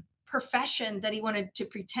profession that he wanted to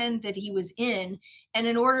pretend that he was in. And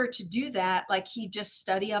in order to do that, like he'd just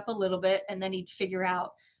study up a little bit and then he'd figure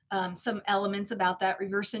out some elements about that,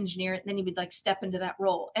 reverse engineer it, and then he would like step into that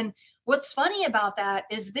role. And what's funny about that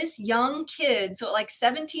is this young kid, so like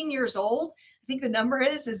 17 years old, I think the number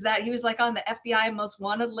is that he was like on the FBI most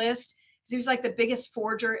wanted list. He was like the biggest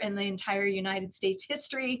forger in the entire United States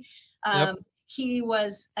history. Yep. He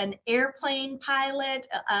was an airplane pilot.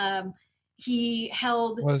 He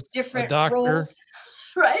held Was a different doctor. roles,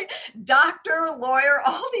 right? Doctor, lawyer,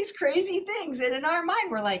 all these crazy things. And in our mind,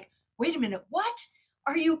 we're like, wait a minute, what?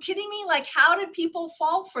 Are you kidding me? Like, how did people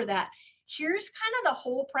fall for that? here's kind of the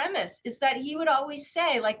whole premise is that he would always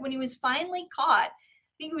say, like when he was finally caught,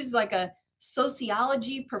 I think he was like a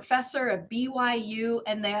sociology professor at BYU,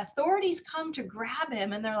 and the authorities come to grab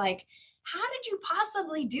him and they're like, how did you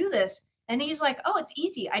possibly do this? And he's like, oh, it's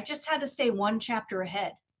easy. I just had to stay one chapter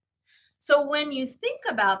ahead. So when you think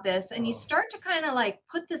about this and you Oh, start to kind of like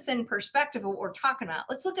put this in perspective of what we're talking about,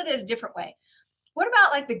 let's look at it a different way. What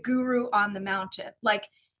about like the guru on the mountain? Like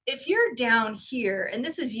if you're down here, and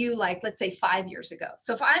this is you, like let's say 5 years ago.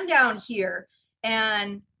 So if I'm down here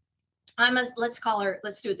and let's call her,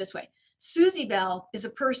 let's do it this way. Susie Bell is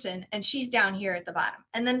a person and she's down here at the bottom.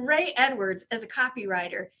 And then Ray Edwards as a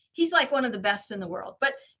copywriter, he's like one of the best in the world.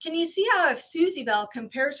 But can you see how if Susie Bell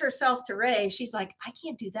compares herself to Ray, she's like, I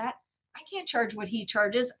can't do that. I can't charge what he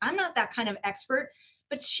charges. I'm not that kind of expert.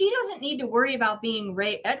 But she doesn't need to worry about being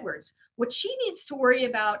Ray Edwards. What she needs to worry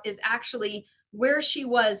about is actually where she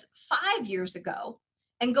was 5 years ago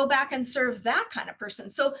and go back and serve that kind of person.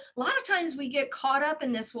 So a lot of times we get caught up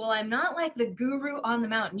in this. Well, I'm not like the guru on the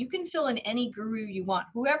mountain. You can fill in any guru you want,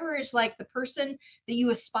 whoever is like the person that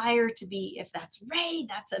you aspire to be. If that's Ray,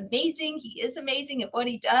 that's amazing. He is amazing at what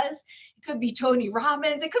he does. It could be Tony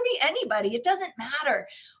Robbins. It could be anybody. It doesn't matter.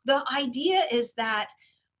 The idea is that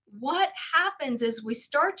what happens is we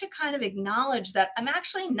start to kind of acknowledge that I'm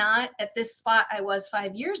actually not at this spot I was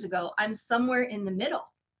 5 years ago. I'm somewhere in the middle.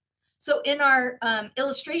 So in our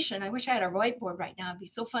illustration, I wish I had a whiteboard right now. It'd be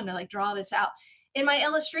so fun to like draw this out. In my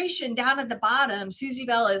illustration down at the bottom, Susie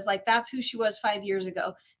Bell is like, that's who she was 5 years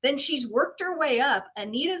ago. Then she's worked her way up.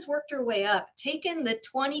 Anita's worked her way up, taken the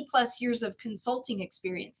 20 plus years of consulting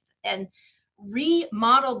experience and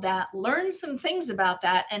remodeled that, learned some things about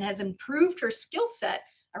that, and has improved her skill set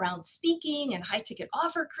around speaking and high ticket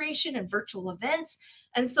offer creation and virtual events.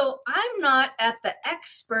 And so I'm not at the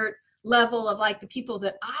expert level of like the people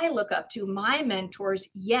that I look up to, my mentors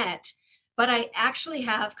yet, but I actually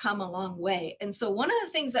have come a long way. And so one of the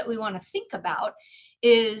things that we want to think about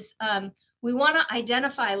is we want to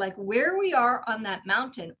identify like where we are on that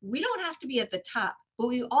mountain. We don't have to be at the top, but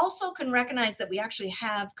we also can recognize that we actually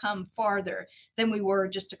have come farther than we were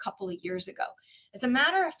just a couple of years ago. As a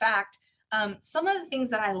matter of fact, some of the things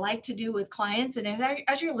that I like to do with clients, and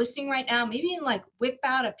as you're listening right now, maybe like whip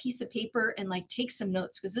out a piece of paper and like take some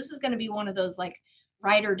notes, because this is going to be one of those like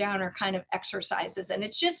writer downer kind of exercises. And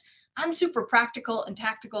it's just, I'm super practical and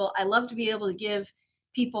tactical. I love to be able to give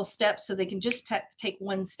people steps so they can just take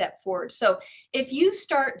one step forward. So if you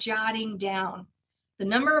start jotting down the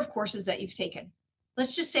number of courses that you've taken,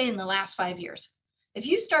 let's just say in the last 5 years, if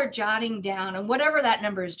you start jotting down, and whatever that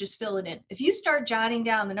number is, just fill it in. If you start jotting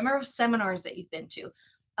down the number of seminars that you've been to,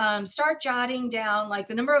 start jotting down like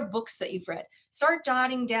the number of books that you've read, start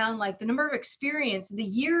jotting down like the number of experience, the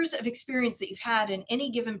years of experience that you've had in any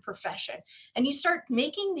given profession. And you start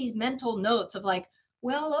making these mental notes of like,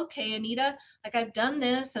 well, okay, Anita, like I've done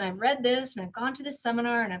this and I've read this and I've gone to this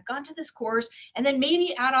seminar and I've gone to this course. And then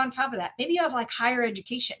maybe add on top of that, maybe you have like higher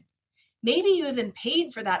education. Maybe you even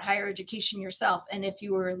paid for that higher education yourself. And if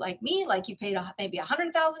you were like me, like you paid maybe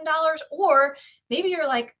 $100,000, or maybe you're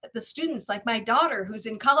like the students, like my daughter who's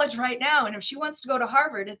in college right now. And if she wants to go to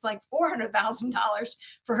Harvard, it's like $400,000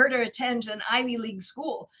 for her to attend an Ivy League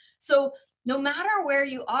school. So no matter where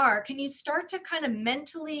you are, can you start to kind of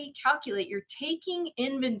mentally calculate? You're taking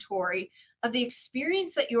inventory of the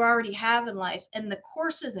experience that you already have in life and the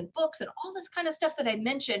courses and books and all this kind of stuff that I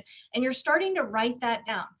mentioned, and you're starting to write that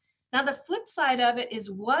down. Now, the flip side of it is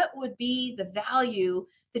what would be the value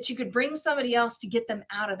that you could bring somebody else to get them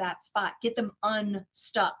out of that spot, get them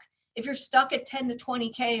unstuck. If you're stuck at 10 to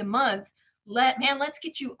 20K a month, let's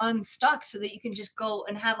get you unstuck so that you can just go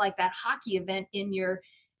and have like that hockey event in your,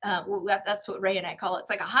 that's what Ray and I call it. It's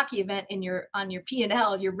like a hockey event on your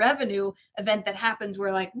P&L, your revenue event that happens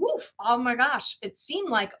where like, woof, oh my gosh, it seemed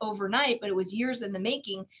like overnight, but it was years in the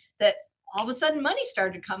making that all of a sudden money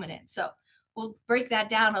started coming in. So we'll break that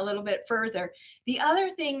down a little bit further. The other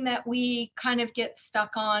thing that we kind of get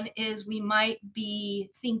stuck on is we might be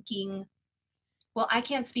thinking, well, I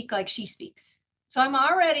can't speak like she speaks. So I'm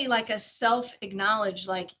already like a self-acknowledged,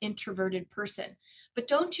 like introverted person. But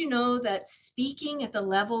don't you know that speaking at the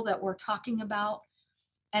level that we're talking about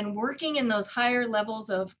and working in those higher levels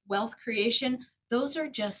of wealth creation, those are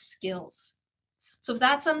just skills. So if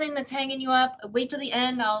that's something that's hanging you up, wait till the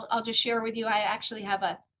end. I'll just share with you. I actually have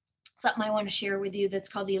something I want to share with you that's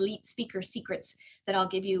called the Elite Speaker Secrets that I'll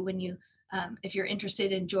give you when you, if you're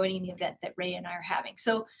interested in joining the event that Ray and I are having.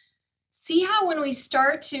 So see how when we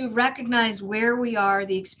start to recognize where we are,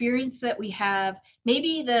 the experience that we have,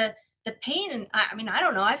 maybe the pain, and I mean, I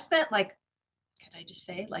don't know, I've spent like, can I just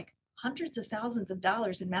say like hundreds of thousands of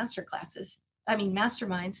dollars in masterminds.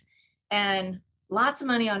 and lots of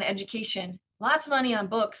money on education, lots of money on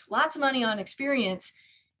books, lots of money on experience.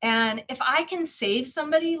 And if I can save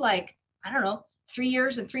somebody like, I don't know, 3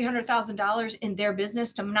 years and $300,000 in their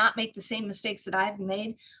business to not make the same mistakes that I've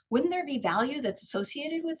made, wouldn't there be value that's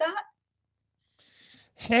associated with that?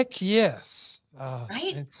 Heck yes.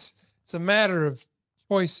 Right? It's a matter of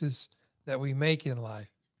choices that we make in life.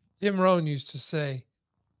 Jim Rohn used to say,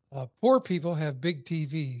 poor people have big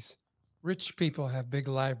TVs, rich people have big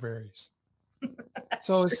libraries. That's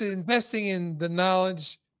So true. it's investing in the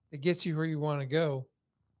knowledge that gets you where you want to go.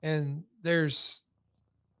 And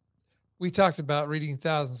we talked about reading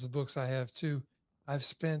thousands of books. I have too. I've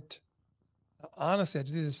spent, honestly, I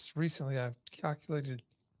did this recently. I've calculated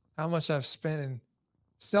how much I've spent in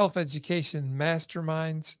self education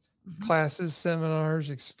masterminds, Mhm. classes,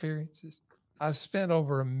 seminars, experiences. I've spent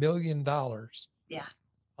over $1 million Yeah.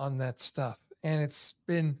 on that stuff, and it's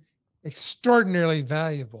been extraordinarily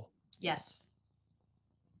valuable. Yes.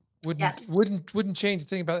 Wouldn't Yes. wouldn't wouldn't change a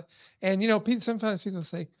thing about it. And people, sometimes people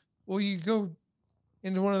say, "Well, you go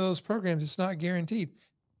into one of those programs, it's not guaranteed."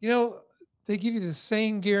 You know, they give you the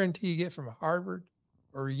same guarantee you get from Harvard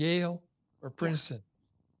or Yale or Yeah. Princeton.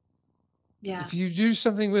 Yeah. If you do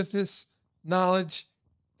something with this knowledge,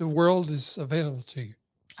 the world is available to you.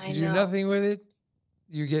 I You do know. nothing with it,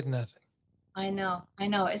 you get nothing. I know. I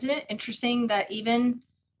know. Isn't it interesting that even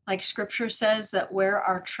like scripture says that where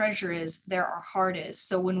our treasure is, there our heart is.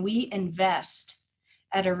 So when we invest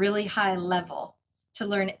at a really high level to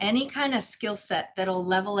learn any kind of skill set that'll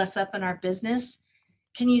level us up in our business,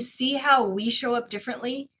 can you see how we show up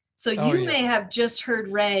differently? So Oh you yeah. may have just heard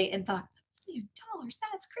Ray and thought, $1 million,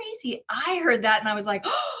 that's crazy. I heard that and I was like,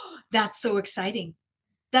 oh, that's so exciting.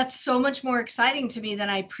 That's so much more exciting to me than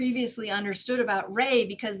I previously understood about Ray,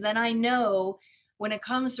 because then I know when it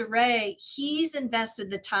comes to Ray, he's invested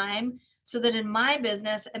the time so that in my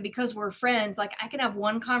business, and because we're friends, like I can have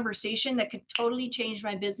one conversation that could totally change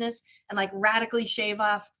my business and like radically shave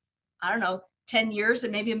off, I don't know, 10 years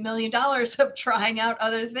and maybe $1 million of trying out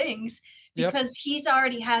other things Yep. because he's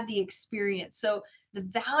already had the experience. So the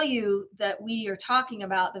value that we are talking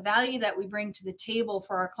about, the value that we bring to the table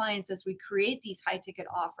for our clients as we create these high ticket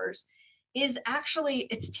offers is actually,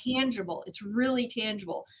 it's tangible. It's really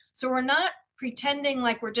tangible. So we're not pretending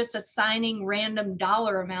like we're just assigning random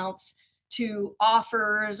dollar amounts to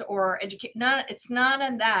offers or educate. Not, it's not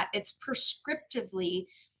in that. It's prescriptively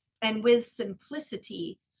and with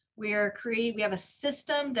simplicity. We have a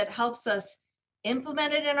system that helps us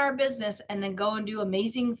implement it in our business and then go and do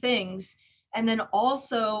amazing things. And then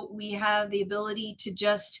also we have the ability to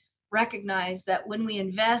just recognize that when we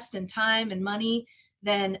invest in time and money,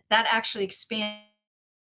 then that actually expands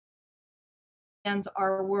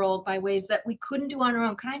our world by ways that we couldn't do on our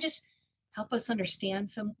own. Can I just help us understand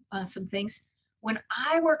some things? When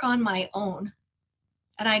I work on my own,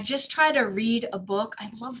 and I just try to read a book.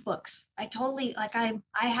 I love books. I totally like I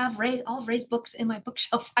have all of Ray's books in my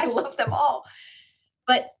bookshelf. I love them all.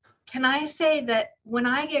 But can I say that when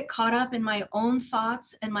I get caught up in my own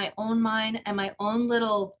thoughts and my own mind and my own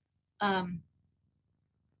little um,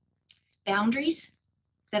 boundaries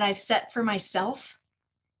that I've set for myself,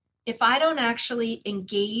 if I don't actually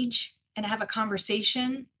engage and have a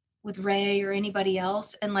conversation with Ray or anybody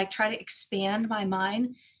else and like try to expand my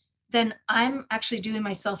mind, then I'm actually doing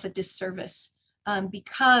myself a disservice,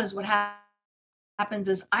 because what happens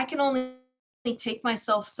is I can only take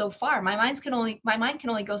myself so far. My mind can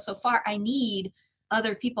only go so far. I need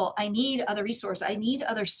other people. I need other resources. I need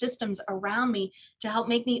other systems around me to help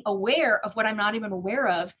make me aware of what I'm not even aware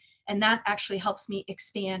of. And that actually helps me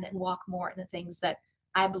expand and walk more in the things that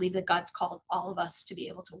I believe that God's called all of us to be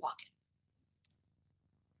able to walk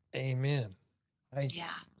Amen. I in. Yeah.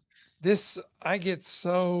 I get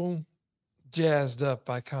so jazzed up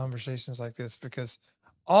by conversations like this because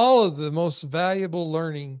all of the most valuable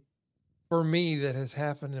learning for me that has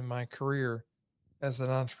happened in my career as an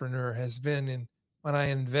entrepreneur has been in when I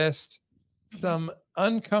invest Mhm. some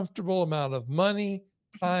uncomfortable amount of money,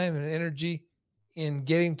 time, and energy in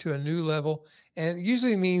getting to a new level. And it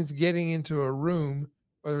usually means getting into a room,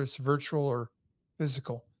 whether it's virtual or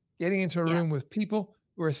physical, getting into a Yeah, room with people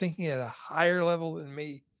who are thinking at a higher level than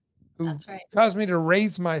me, who that's right. cause me to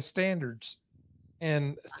raise my standards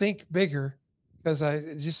and think bigger because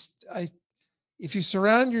if you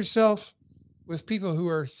surround yourself with people who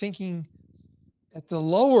are thinking at the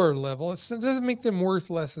lower level, it doesn't make them worth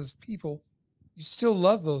less as people. You still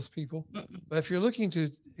love those people. Mm-mm. But if you're looking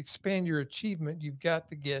to expand your achievement, you've got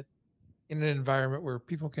to get in an environment where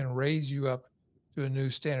people can raise you up to a new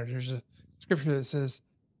standard. There's a scripture that says,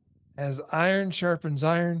 as iron sharpens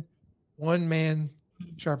iron, one man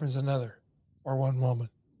sharpens another, or one woman.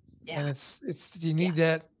 Yeah. And it's you Yeah.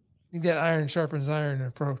 need that iron sharpens iron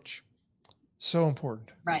approach. So important.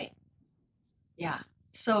 Right. Yeah.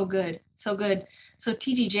 So good. So good. So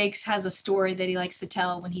TD Jakes has a story that he likes to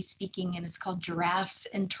tell when he's speaking, and it's called Giraffes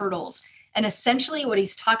and Turtles. And essentially what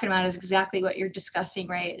he's talking about is exactly what you're discussing,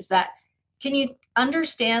 right? Is that, can you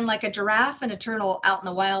understand, like a giraffe and a turtle out in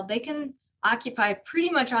the wild, they can occupy pretty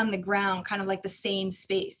much on the ground, kind of like the same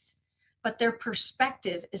space, but their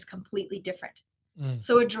perspective is completely different. Mm.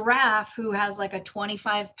 So a giraffe who has like a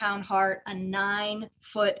 25-pound heart, a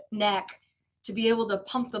 9-foot neck, to be able to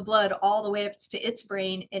pump the blood all the way up to its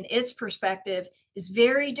brain and its perspective is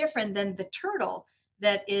very different than the turtle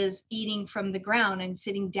that is eating from the ground and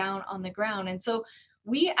sitting down on the ground. And so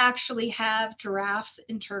we actually have giraffes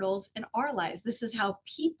and turtles in our lives. This is how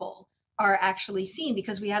people are actually seen,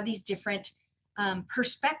 because we have these different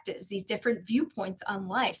perspectives, these different viewpoints on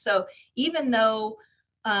life. So even though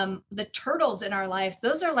the turtles in our lives,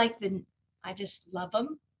 those are like I just love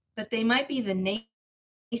them, but they might be the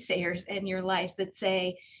naysayers in your life that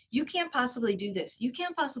say, you can't possibly do this, you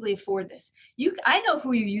can't possibly afford this, I know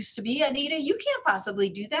who you used to be, Anita, you can't possibly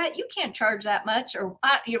do that, you can't charge that much, or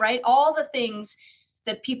you're right, all the things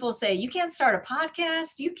that people say. You can't start a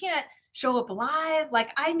podcast, you can't show up live.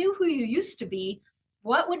 Like, I knew who you used to be.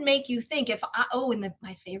 What would make you think, if I, oh, and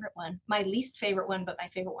my favorite one, my least favorite one, but my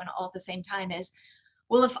favorite one all at the same time is,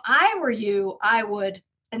 well, if I were you, I would,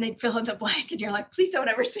 and they'd fill in the blank. And you're like, please don't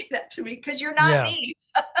ever say that to me, because you're not Yeah. me.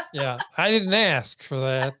 Yeah. I didn't ask for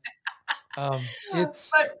that.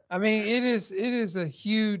 It's But I mean, it is a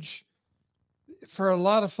huge for a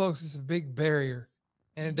lot of folks, it's a big barrier.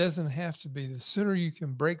 And it doesn't have to be. The sooner you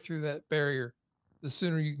can break through that barrier, the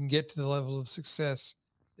sooner you can get to the level of success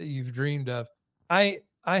that you've dreamed of. I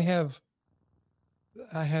I have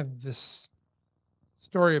I have this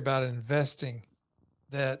story about investing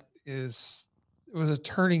that is it was a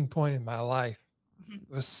turning point in my life. Mhm, It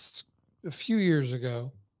was a few years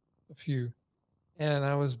ago, a few, and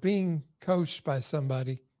I was being coached by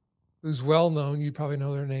somebody who's well known. You probably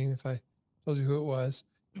know their name if I told you who it was.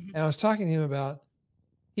 mhm, And I was talking to him about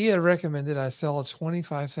he had recommended I sell a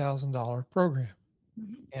 $25,000 program.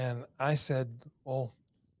 mhm. And I said, well,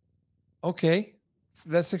 okay,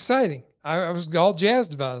 that's exciting. I was all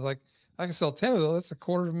jazzed about it. Like, I can sell 10 of those. That's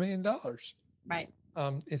 $250,000. Right.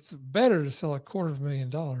 It's better to sell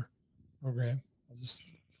 $250,000 program. I'll just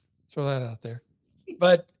throw that out there.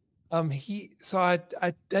 But I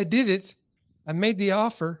did it. I made the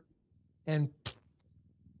offer and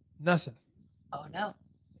nothing. Oh, no.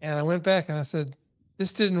 And I went back and I said,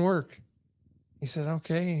 this didn't work. He said,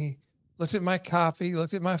 okay. And he looked at my copy,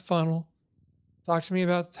 looked at my funnel, talked to me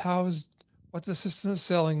about what the system of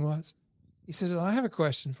selling was. He said, well, I have a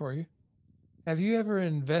question for you. Have you ever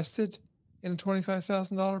invested in a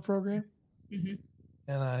 $25,000 program? Hmm.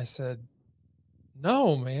 And I said,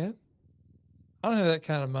 no, man, I don't have that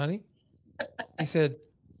kind of money. He said,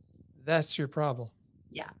 that's your problem.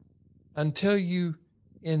 Yeah. Until you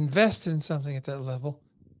invest in something at that level,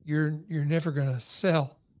 you're never going to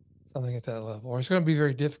sell something at that level, or it's going to be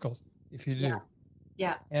very difficult if you Yeah. do.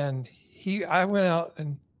 Yeah. And I went out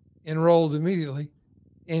and enrolled immediately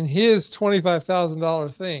in his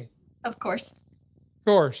 $25,000 thing, Of course. of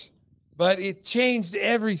course, but it changed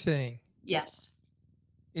everything. Yes.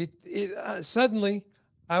 It suddenly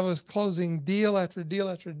I was closing deal after deal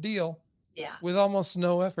after deal Yeah. with almost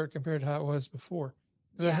no effort compared to how it was before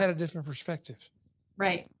because I Yeah. had a different perspective.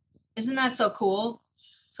 Right. Isn't that so cool?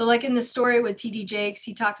 So, like in the story with TD Jakes,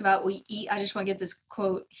 he talks about, we eat. I just want to get this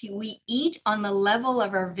quote. We eat on the level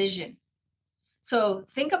of our vision. So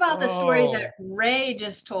think about the story that Oh, Ray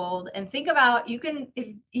just told, and think about, you can,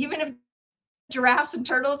 if even if giraffes and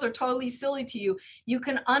turtles are totally silly to you, you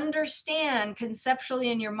can understand conceptually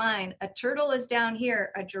in your mind, a turtle is down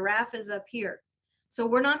here, a giraffe is up here. So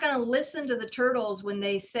we're not going to listen to the turtles when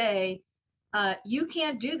they say, you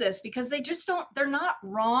can't do this, because they just don't, they're not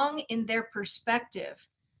wrong in their perspective.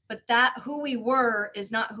 But that who we were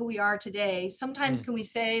is not who we are today. Sometimes mm, can we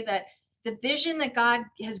say that the vision that God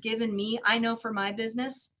has given me, I know for my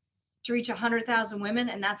business, to reach 100,000 women,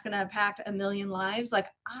 and that's going to impact 1 million lives. Like,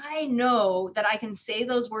 I know that I can say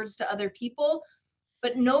those words to other people,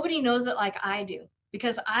 but nobody knows it like I do,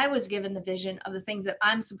 because I was given the vision of the things that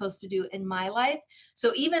I'm supposed to do in my life.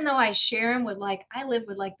 So even though I share them with, like, I live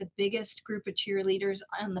with like the biggest group of cheerleaders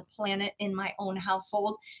on the planet in my own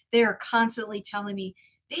household, they are constantly telling me,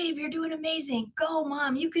 babe, you're doing amazing. Go,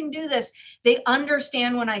 mom, you can do this. They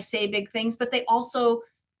understand when I say big things, but they also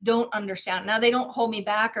don't understand. Now, they don't hold me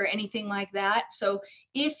back or anything like that. So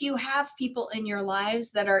if you have people in your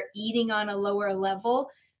lives that are eating on a lower level,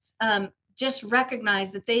 um, just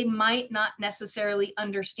recognize that they might not necessarily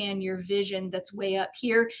understand your vision that's way up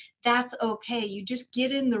here. That's okay. You just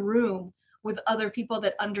get in the room with other people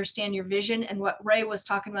that understand your vision. And what Ray was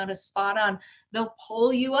talking about is spot on. They'll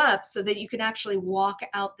pull you up so that you can actually walk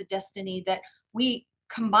out the destiny that we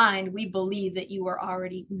combined, we believe that you are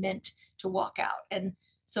already meant to walk out. And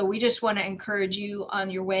so we just want to encourage you on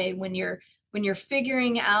your way when you're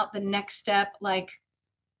figuring out the next step, like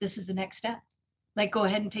this is the next step. Like go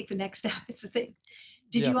ahead and take the next step. It's the thing.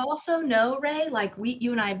 Did Yeah. you also know, Ray, like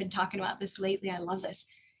you and I have been talking about this lately. I love this.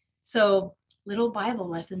 So little Bible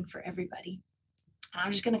lesson for everybody.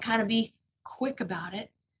 I'm just going to kind of be quick about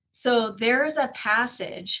it. So there's a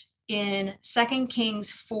passage in 2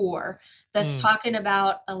 Kings 4 that's talking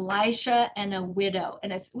about Elisha and a widow.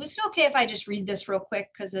 And is it okay if I just read this real quick?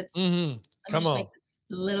 Because it's, let me Come just on. make this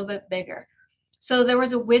a little bit bigger. So there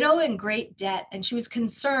was a widow in great debt, and she was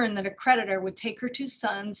concerned that a creditor would take her two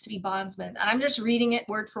sons to be bondsmen. And I'm just reading it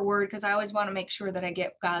word for word because I always want to make sure that I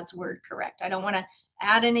get God's word correct. I don't want to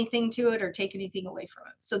add anything to it or take anything away from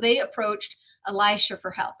it. So they approached Elisha for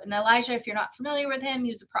help. And Elisha, if you're not familiar with him, he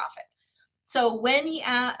was a prophet. So when he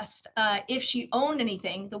asked if she owned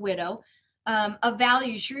anything, the widow, of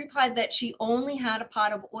value, she replied that she only had a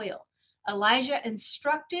pot of oil. Elijah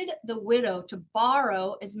instructed the widow to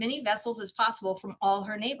borrow as many vessels as possible from all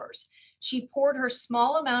her neighbors. She poured her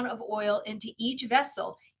small amount of oil into each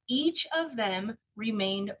vessel. Each of them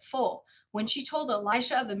remained full. When she told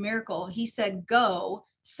Elisha of the miracle, he said, "Go,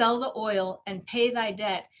 sell the oil and pay thy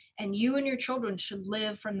debt, and you and your children should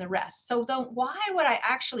live from the rest." So why would I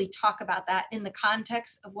actually talk about that in the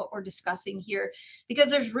context of what we're discussing here?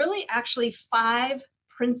 Because there's really actually 5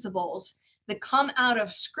 principles that come out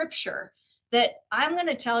of scripture that I'm going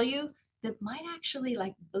to tell you that might actually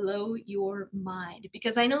like blow your mind.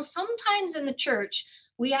 Because I know sometimes in the church,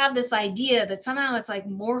 we have this idea that somehow it's like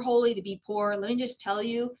more holy to be poor. Let me just tell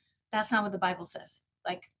you, that's not what the Bible says.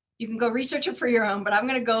 Like, you can go research it for your own, but I'm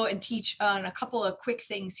going to go and teach on a couple of quick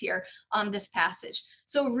things here on this passage.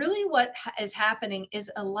 So really what is happening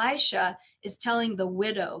is Elisha is telling the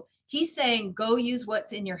widow, he's saying, go use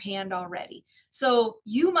what's in your hand already. So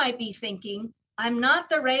you might be thinking, I'm not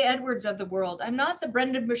the Ray Edwards of the world. I'm not the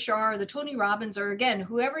Brendan Bashar or the Tony Robbins, or again,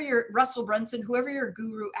 whoever your Russell Brunson, whoever your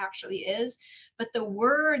guru actually is. But the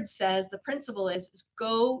word says, the principle is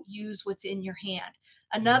go use what's in your hand.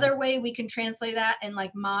 Another way we can translate that in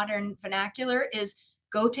like modern vernacular is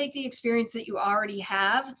go take the experience that you already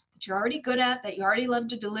have, that you're already good at, that you already love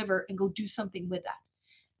to deliver, and go do something with that.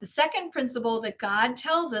 The second principle that God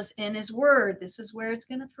tells us in his word, this is where it's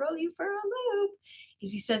going to throw you for a loop,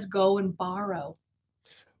 is he says, go and borrow.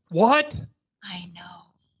 What? I know.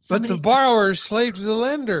 But the borrower is slave to the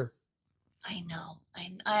lender. I know.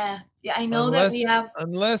 I know that we have.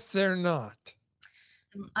 Unless they're not.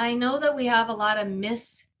 I know that we have a lot of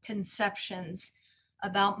misconceptions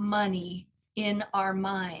about money in our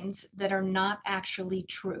minds that are not actually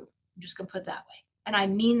true. I'm just going to put it that way. And I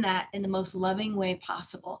mean that in the most loving way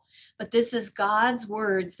possible. But this is God's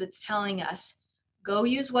words that's telling us, go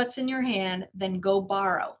use what's in your hand, then go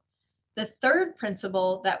borrow. The third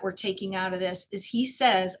principle that we're taking out of this is he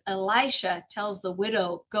says, Elisha tells the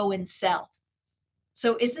widow, go and sell.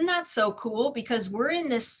 So isn't that so cool? Because we're in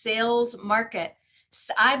this sales market.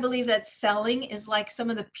 I believe that selling is like some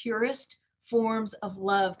of the purest forms of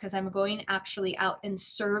love, because I'm going actually out and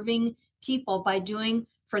serving people by doing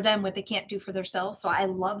for them what they can't do for themselves. So I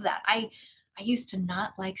love that. I used to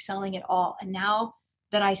not like selling at all. And now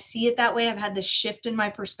that I see it that way, I've had this shift in my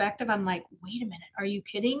perspective. I'm like, wait a minute, are you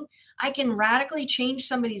kidding? I can radically change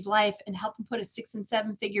somebody's life and help them put a 6 and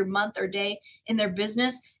 7 figure month or day in their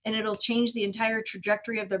business, and it'll change the entire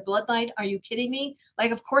trajectory of their bloodline. Are you kidding me?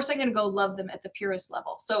 Like, of course I'm going to go love them at the purest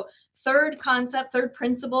level. So third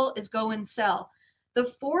principle is go and sell. The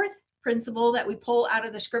fourth principle that we pull out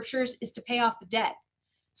of the scriptures is to pay off the debt.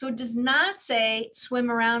 So it does not say swim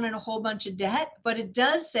around in a whole bunch of debt, but it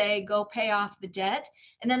does say go pay off the debt.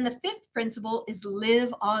 And then the fifth principle is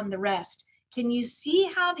live on the rest. Can you see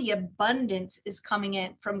how the abundance is coming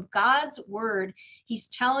in from God's word? He's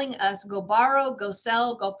telling us go borrow, go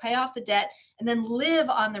sell, go pay off the debt, and then live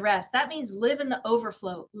on the rest. That means live in the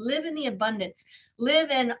overflow, live in the abundance, live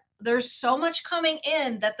in there's so much coming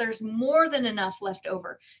in that there's more than enough left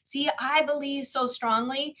over. See, I believe so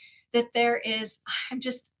strongly that there is,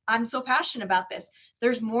 I'm so passionate about this.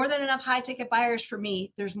 There's more than enough high ticket buyers for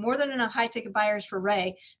me. There's more than enough high ticket buyers for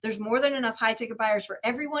Ray. There's more than enough high ticket buyers for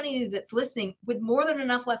every one of you that's listening, with more than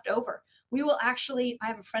enough left over. We will actually, I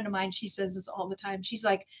have a friend of mine, she says this all the time. She's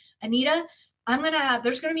like, Anita,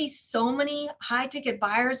 there's gonna be so many high ticket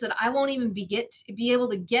buyers that I won't even be able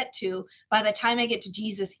to get to by the time I get to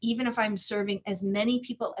Jesus, even if I'm serving as many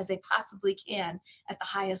people as I possibly can at the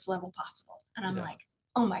highest level possible. And I'm Yeah. like,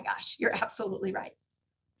 oh my gosh, you're absolutely right.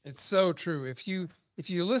 It's so true. If you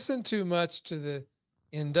listen too much to the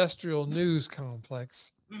industrial news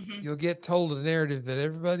complex, Hmm. you'll get told a narrative that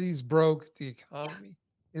everybody's broke, the Yeah, economy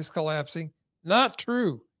is collapsing. Not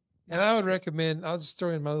true. And not I would true. recommend, I'll just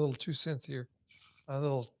throw in my little 2 cents here. My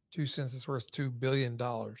little 2 cents is worth $2 billion.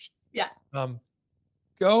 Yeah. Um,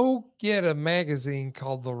 Go get a magazine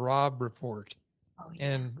called The Rob Report Oh yeah.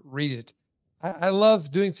 and read it. I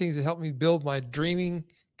love doing things that help me build my dreaming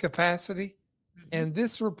capacity. Hmm. And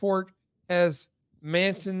this report has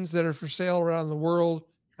mansions that are for sale around the world,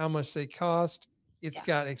 how much they cost. It's Yeah.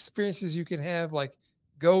 got experiences you can have, like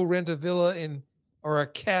go rent a villa in or a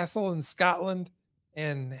castle in Scotland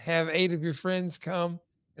and have 8 of your friends come.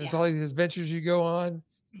 And it's Yeah. all these adventures you go on.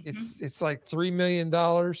 Hmm. It's like $3 million.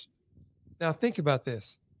 Now think about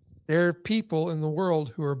this. There are people in the world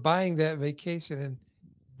who are buying that vacation, and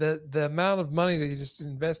the amount of money that you just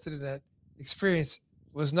invested in that experience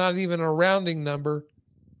was not even a rounding number,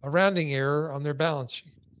 a rounding error on their balance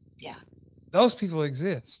sheet. Yeah. Those people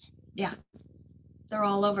exist. Yeah. They're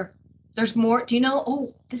all over. There's more. Do you know?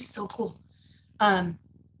 Oh, this is so cool. Um,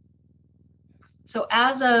 so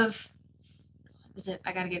as of, is it,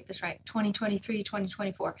 I got to get this right, 2023,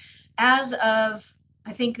 2024. As of,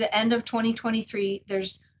 I think the end of 2023,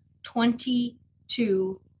 there's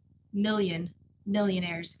 22 million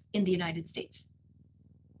millionaires in the United States.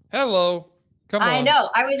 Hello. Come I on. know.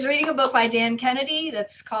 I was reading a book by Dan Kennedy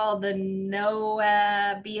that's called the No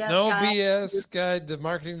BS No Guide. BS guide to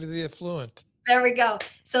marketing to the affluent. There we go.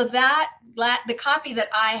 So the copy that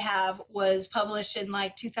I have was published in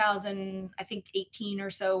like 2000, I think 18 or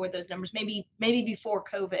so, were those numbers, maybe before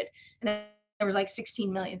COVID, and then there was like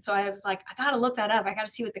 16 million. So I was like, I got to look that up. I got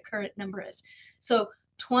to see what the current number is. So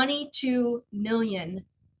 22 million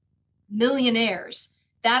millionaires.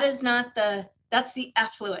 That's the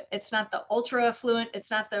affluent. It's not the ultra affluent.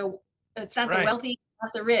 It's not the Right. wealthy,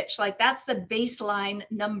 not the rich. Like that's the baseline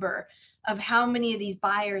number of how many of these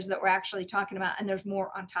buyers that we're actually talking about, and there's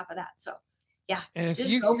more on top of that. So yeah, And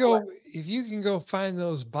just go for it. if you can go find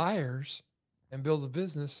those buyers and build a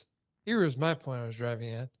business, here is my point I was driving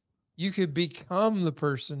at. You could become the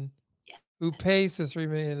person who Yes. pays the $3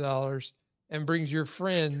 million and brings your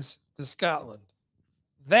friends to Scotland.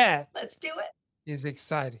 That Let's do it. is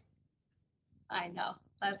exciting. I know.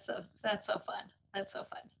 That's so fun. That's so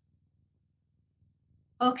fun.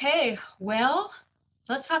 Okay, well,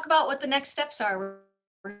 let's talk about what the next steps are.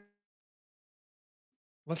 We're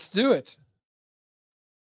Let's do it.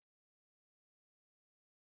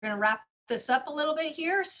 going to wrap this up a little bit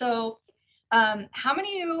here. So, how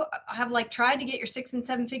many of you have like tried to get your 6 and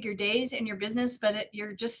 7 figure days in your business, but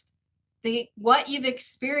you're just what you've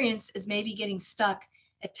experienced is maybe getting stuck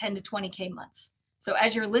at 10 to 20K months. So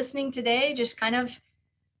as you're listening today, we're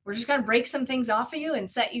just going to break some things off of you and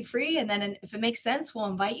set you free. And then if it makes sense, we'll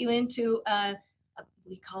invite you into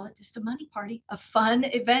we call it just a money party, a fun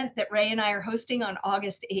event that Ray and I are hosting on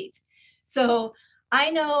August 8th. So I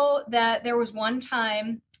know that there was one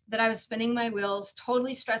time that I was spinning my wheels,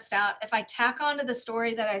 totally stressed out. If I tack onto the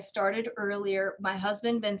story that I started earlier, my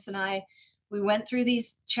husband Vince and I, we went through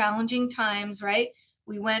these challenging times, right?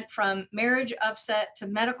 We went from marriage upset to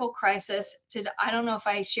medical crisis to, I don't know if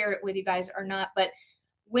I shared it with you guys or not, but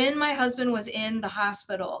when my husband was in the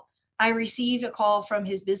hospital, I received a call from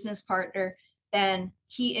his business partner, and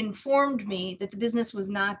he informed me that the business was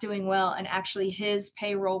not doing well and actually his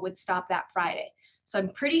payroll would stop that Friday. So I'm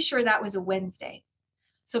pretty sure that was a Wednesday.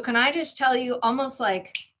 So can I just tell you, almost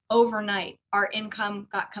like overnight, our income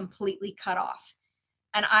got completely cut off.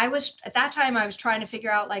 And at that time, I was trying to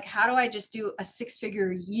figure out, like, how do I just do a 6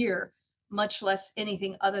 figure year, much less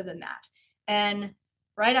anything other than that? And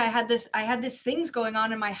right, I had this things going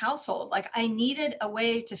on in my household. Like I needed a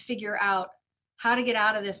way to figure out how to get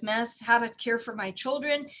out of this mess, how to care for my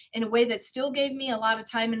children in a way that still gave me a lot of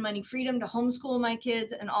time and money freedom to homeschool my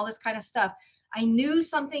kids and all this kind of stuff. I knew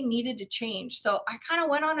something needed to change. So I kind of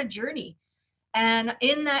went on a journey. And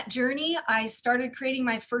in that journey, I started creating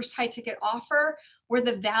my first high ticket offer where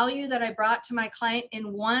the value that I brought to my client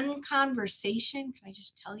in one conversation, can I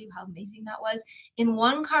just tell you how amazing that was? In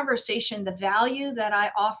one conversation, the value that I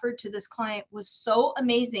offered to this client was so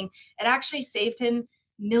amazing. It actually saved him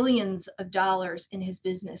millions of dollars in his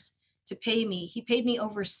business to pay me. He paid me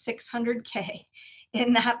over 600K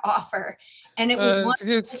in that offer. And it was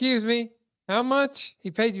Excuse me. How much?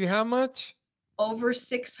 He paid you how much? over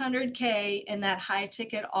 600K in that high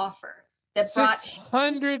ticket offer. that brought his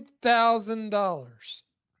 $600,000.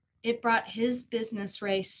 it brought his business,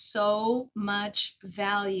 Ray, so much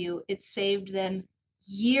value. It saved them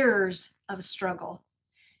years of struggle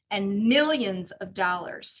and millions of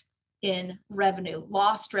dollars in revenue,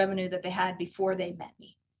 lost revenue that they had before they met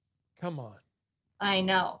me. Come on. I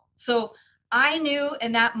know. So I knew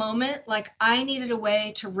in that moment, like I needed a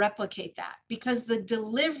way to replicate that because the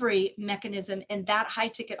delivery mechanism in that high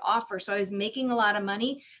ticket offer. So I was making a lot of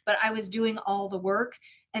money, but I was doing all the work.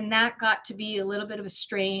 And that got to be a little bit of a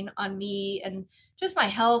strain on me and just my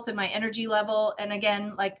health and my energy level. And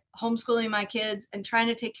again, like homeschooling my kids and trying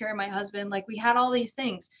to take care of my husband, like we had all these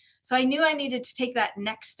things. So I knew I needed to take that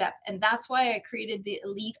next step. And that's why I created the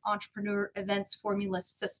Elite Entrepreneur Events Formula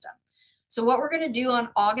System. So what we're going to do on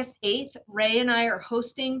August 8th, Ray and I are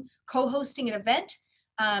co-hosting an event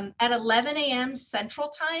at 11 a.m. Central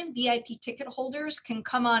Time. VIP ticket holders can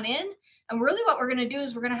come on in. And really what we're going to do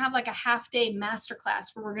is we're going to have like a half-day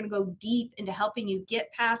masterclass where we're going to go deep into helping you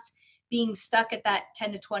get past being stuck at that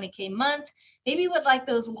 10 to 20K month. Maybe with like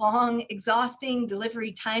those long, exhausting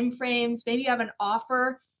delivery timeframes. Maybe you have an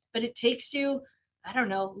offer, but it takes you, I don't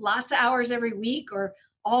know, lots of hours every week or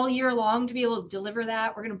all year long to be able to deliver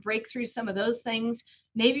that. We're going to break through some of those things.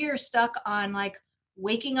 Maybe you're stuck on like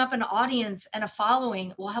waking up an audience and a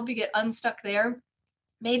following. We'll help you get unstuck there.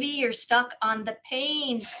 Maybe you're stuck on the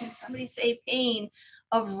pain, can somebody say pain,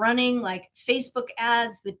 of running like Facebook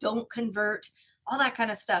ads that don't convert, all that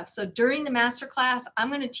kind of stuff. So during the masterclass, I'm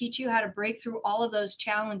going to teach you how to break through all of those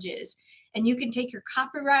challenges. And you can take your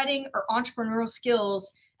copywriting or entrepreneurial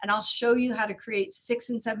skills and I'll show you how to create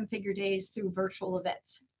 6 and 7 figure days through virtual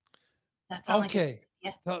events. Does that sound like it? Okay.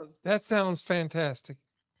 Yeah. That sounds fantastic.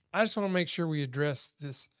 I just want to make sure we address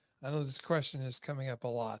this. I know this question is coming up a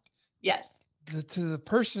lot. Yes. To the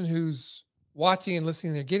person who's watching and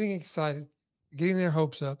listening, they're getting excited, getting their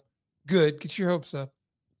hopes up. Good, get your hopes up.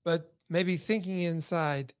 But maybe thinking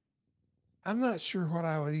inside, I'm not sure what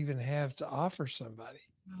I would even have to offer somebody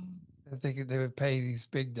that they would pay these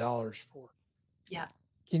big dollars for. Yeah.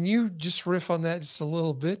 Can you just riff on that just a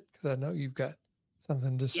little bit? Because I know you've got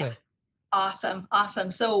something to say. Yeah. Awesome.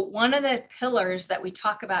 Awesome. So one of the pillars that we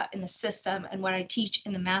talk about in the system and what I teach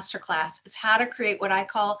in the masterclass is how to create what I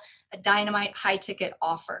call a dynamite high ticket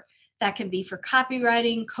offer. That can be for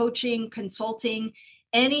copywriting, coaching, consulting,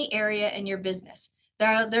 any area in your business.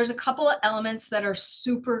 There's a couple of elements that are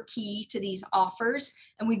super key to these offers,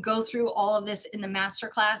 and we go through all of this in the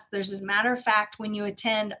masterclass. There's, as a matter of fact, when you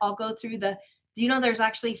attend, I'll go through there's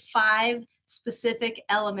actually 5 specific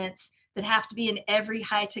elements that have to be in every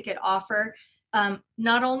high ticket offer,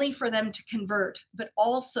 not only for them to convert, but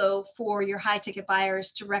also for your high ticket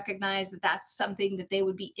buyers to recognize that that's something that they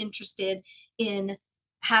would be interested in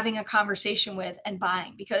having a conversation with and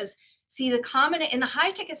buying. Because see, the common in the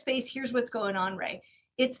high ticket space, here's what's going on, Ray.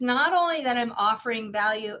 It's not only that I'm offering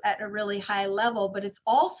value at a really high level, but it's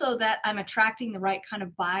also that I'm attracting the right kind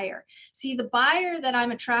of buyer. See, the buyer that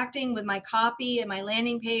I'm attracting with my copy and my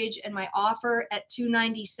landing page and my offer at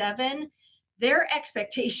 $297, their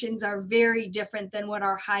expectations are very different than what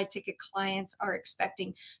our high ticket clients are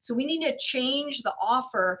expecting. So we need to change the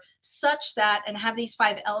offer such that, and have these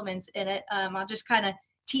 5 elements in it. I'll just kind of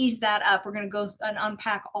tease that up. We're going to go and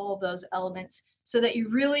unpack all of those elements so that you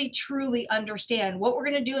really truly understand. What we're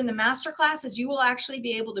going to do in the masterclass is you will actually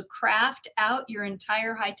be able to craft out your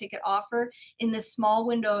entire high ticket offer in this small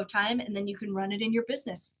window of time, and then you can run it in your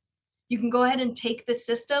business. You can go ahead and take the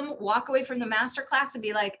system, walk away from the masterclass and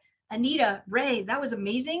be like, Anita, Ray, that was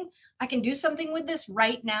amazing. I can do something with this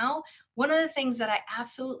right now. One of the things that I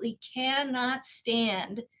absolutely cannot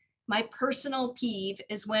stand, my personal peeve,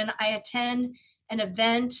 is when I attend an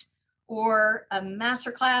event or a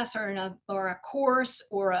masterclass or a course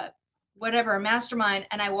or a whatever, a mastermind,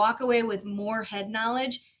 and I walk away with more head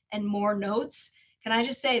knowledge and more notes. Can I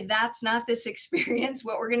just say that's not this experience?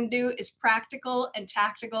 What we're going to do is practical and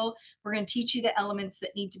tactical. We're going to teach you the elements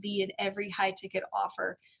that need to be in every high ticket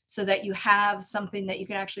offer so that you have something that you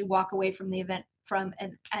can actually walk away from the event from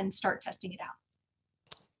and start testing it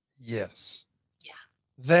out. Yes. Yeah.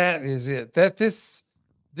 That is it.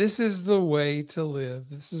 This is the way to live.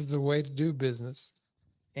 This is the way to do business.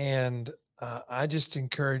 And I just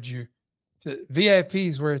encourage you to VIP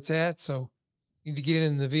is where it's at. So you need to get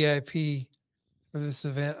in the VIP for this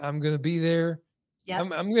event. I'm going to be there. Yeah. I'm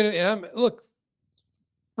going to, and look,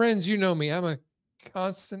 friends, you know me, I'm a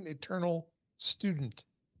constant, eternal student.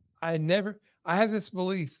 I have this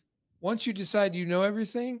belief. Once you decide you know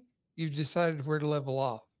everything, you've decided where to level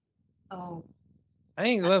off. Oh, I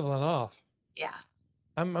ain't leveling off. yeah.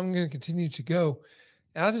 I'm going to continue to go.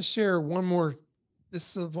 And I'll just share one more.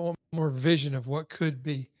 This is one more vision of what could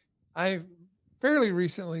be. I fairly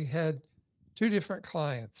recently had two different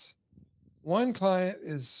clients. One client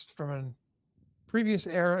is from a previous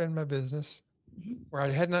era in my business Mhm. where I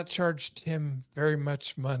had not charged him very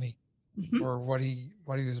much money Mhm. for what he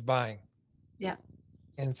was buying. Yeah.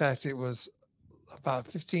 In fact, it was about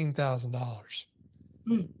 $15,000.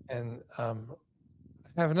 Mm. And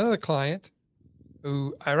I have another client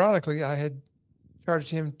who, ironically, I had charged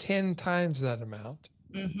him 10 times that amount,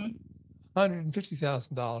 Mhm.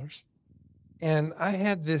 $150,000. And I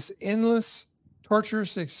had this endless,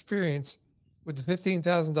 torturous experience with the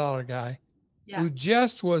 $15,000 guy Yeah. who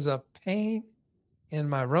just was a pain in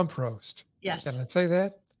my rump roast. Can Yes. I say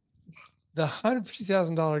that? The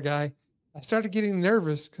 $150,000 guy, I started getting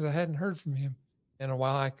nervous because I hadn't heard from him in a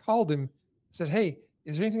while. I called him, said, "Hey,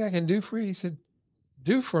 is there anything I can do for you?" He said,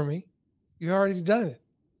 "Do for me? You already done it."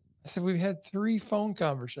 I said, "We've had 3 phone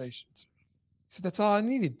conversations." He said, "That's all I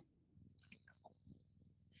needed.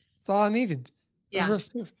 That's all I needed." It was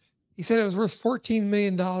Yeah. he said it was worth $14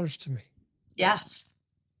 million to me. Yes.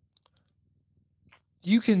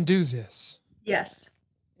 You can do this, Yes.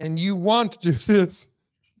 and you want to do this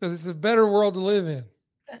because it's a better world to live in.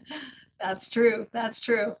 That's true. That's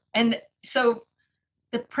true. And so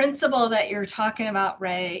the principle that you're talking about,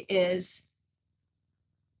 Ray, is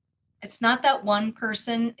it's not that one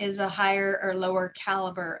person is a higher or lower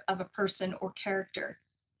caliber of a person or character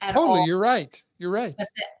at Totally, all, you're right. You're right.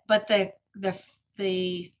 but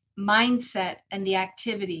the mindset and the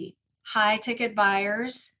activity. High ticket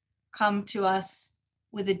buyers come to us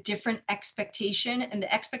with a different expectation, and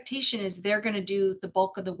the expectation is they're going to do the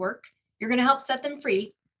bulk of the work. You're going to help set them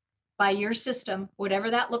free by your system, whatever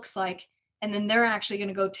that looks like. And then they're actually going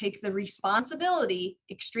to go take the responsibility,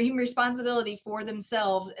 extreme responsibility for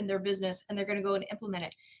themselves and their business, and they're going to go and implement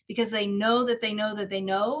it because they know that they know that they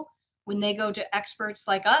know when they go to experts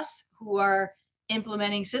like us who are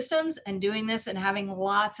implementing systems and doing this and having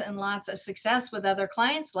lots and lots of success with other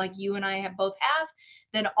clients like you and I have both have,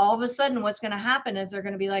 then all of a sudden what's going to happen is they're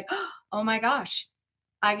going to be like, oh my gosh,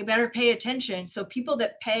 I better pay attention. So people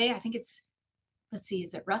that pay, I think it's, let's see,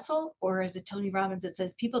 is it Russell or is it Tony Robbins that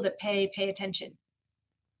says people that pay attention,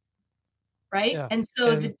 right? Yeah. And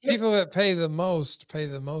so And people that pay the most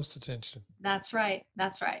attention. that's right.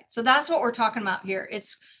 That's right. So that's what we're talking about here.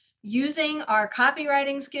 It's using our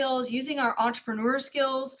copywriting skills, using our entrepreneur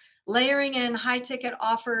skills, layering in high ticket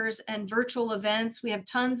offers and virtual events. We have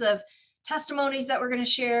tons of testimonies that we're going to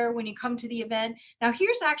share when you come to the event. Now,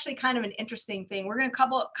 here's actually kind of an interesting thing. We're going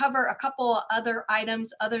to cover a couple other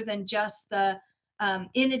items other than just the,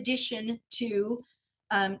 in addition to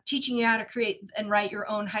teaching you how to create and write your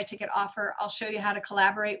own high ticket offer. I'll show you how to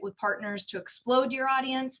collaborate with partners to explode your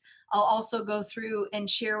audience. I'll also go through and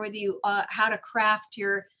share with you how to craft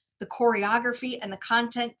the choreography and the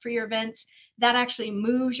content for your events that actually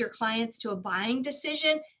moves your clients to a buying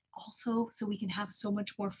decision. Also, so we can have so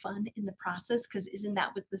much more fun in the process, because isn't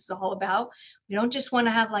that what this is all about? We don't just want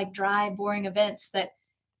to have like dry, boring events that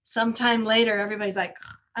sometime later everybody's like,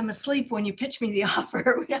 I'm asleep when you pitch me the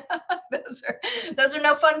offer. those are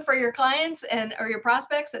no fun for your clients and or your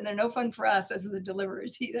prospects, and they're no fun for us as the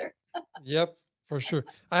deliverers either. Yep, for sure.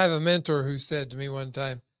 I have a mentor who said to me one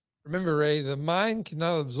time, "Remember, Ray, the mind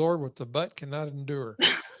cannot absorb what the butt cannot endure."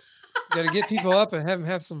 You got to get people up and have them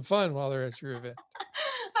have some fun while they're at your event.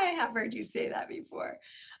 I have heard you say that before.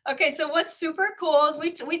 Okay, so what's super cool is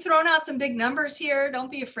we've thrown out some big numbers here.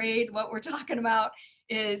 Don't be afraid. What we're talking about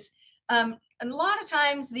is a lot of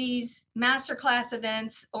times these masterclass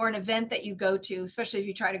events or an event that you go to, especially if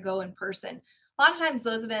you try to go in person, a lot of times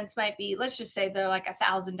those events might be, let's just say they're like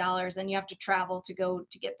 $1,000 and you have to travel to go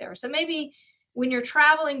to get there. So maybe when you're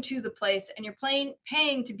traveling to the place and you're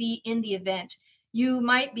paying to be in the event, you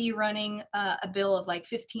might be running a bill of like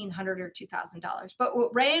 $1,500 or $2,000. But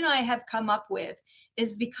what Ray and I have come up with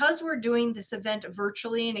is, because we're doing this event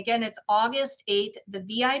virtually, and again, it's August 8th, the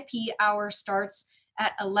VIP hour starts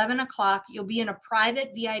at 11 o'clock. You'll be in a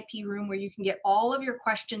private VIP room where you can get all of your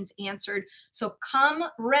questions answered. So come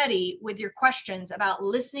ready with your questions about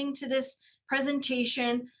listening to this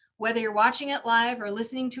presentation, whether you're watching it live or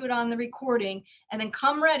listening to it on the recording, and then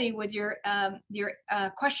come ready with your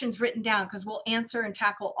questions written down, because we'll answer and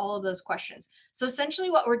tackle all of those questions. So essentially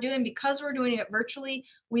what we're doing, because we're doing it virtually,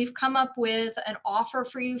 we've come up with an offer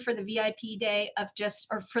for you for the VIP day of just,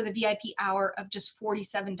 or for the VIP hour of just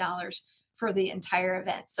 $47 for the entire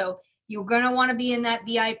event. So you're going to want to be in that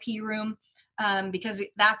VIP room because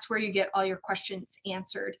that's where you get all your questions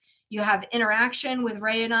answered. You have interaction with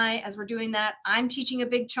Ray and I as we're doing that. I'm teaching a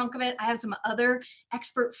big chunk of it. I have some other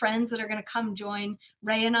expert friends that are going to come join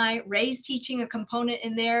Ray and I. Ray's teaching a component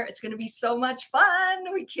in there. It's going to be so much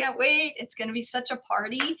fun. We can't wait. It's going to be such a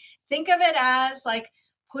party. Think of it as like,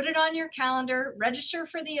 put it on your calendar, register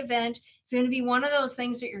for the event. It's going to be one of those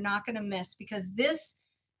things that you're not going to miss, because this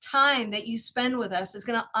time that you spend with us is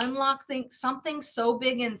going to unlock something so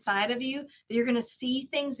big inside of you that you're going to see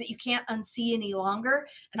things that you can't unsee any longer.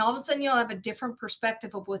 And all of a sudden you'll have a different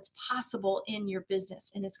perspective of what's possible in your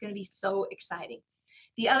business. And it's going to be so exciting.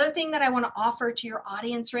 The other thing that I want to offer to your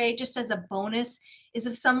audience, Ray, just as a bonus, is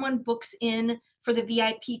if someone books in for the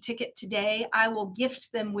VIP ticket today, I will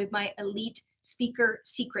gift them with my Elite Speaker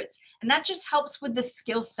Secrets. And that just helps with the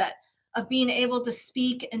skill set of being able to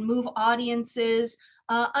speak and move audiences,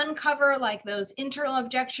 uncover like those internal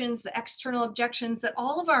objections, the external objections that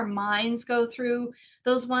all of our minds go through,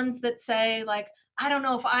 those ones that say like, I don't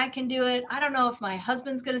know if I can do it. I don't know if my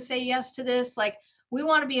husband's going to say yes to this. Like, we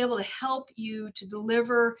want to be able to help you to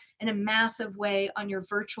deliver in a massive way on your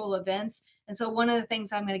virtual events. And so one of the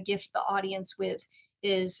things I'm going to gift the audience with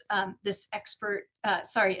is this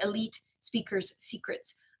Elite Speakers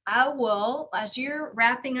Secrets. I will, as you're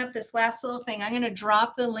wrapping up this last little thing, I'm going to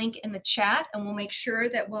drop the link in the chat, and we'll make sure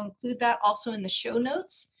that we'll include that also in the show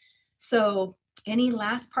notes. So any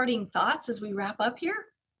last parting thoughts as we wrap up here?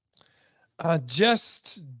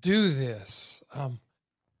 Just do this.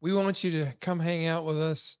 We want you to come hang out with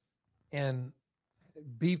us and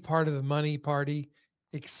be part of the money party.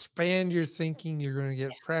 Expand your thinking. You're going to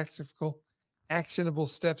get practical, actionable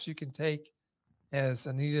steps you can take. As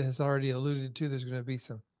Anita has already alluded to, there's going to be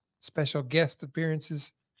some special guest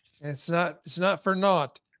appearances. And it's not for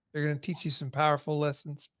naught. They're going to teach you some powerful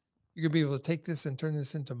lessons. You're going to be able to take this and turn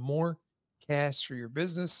this into more cash for your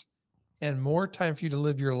business and more time for you to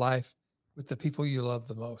live your life with the people you love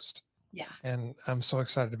the most. Yeah. And I'm so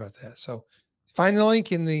excited about that. So find the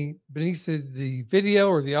link in beneath the video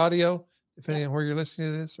or the audio, depending on where you're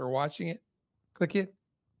listening to this or watching it. Click it,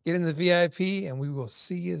 get in the VIP, and we will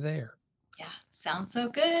see you there. Yeah. Sounds so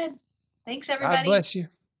good. Thanks, everybody. God bless you.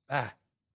 Bye.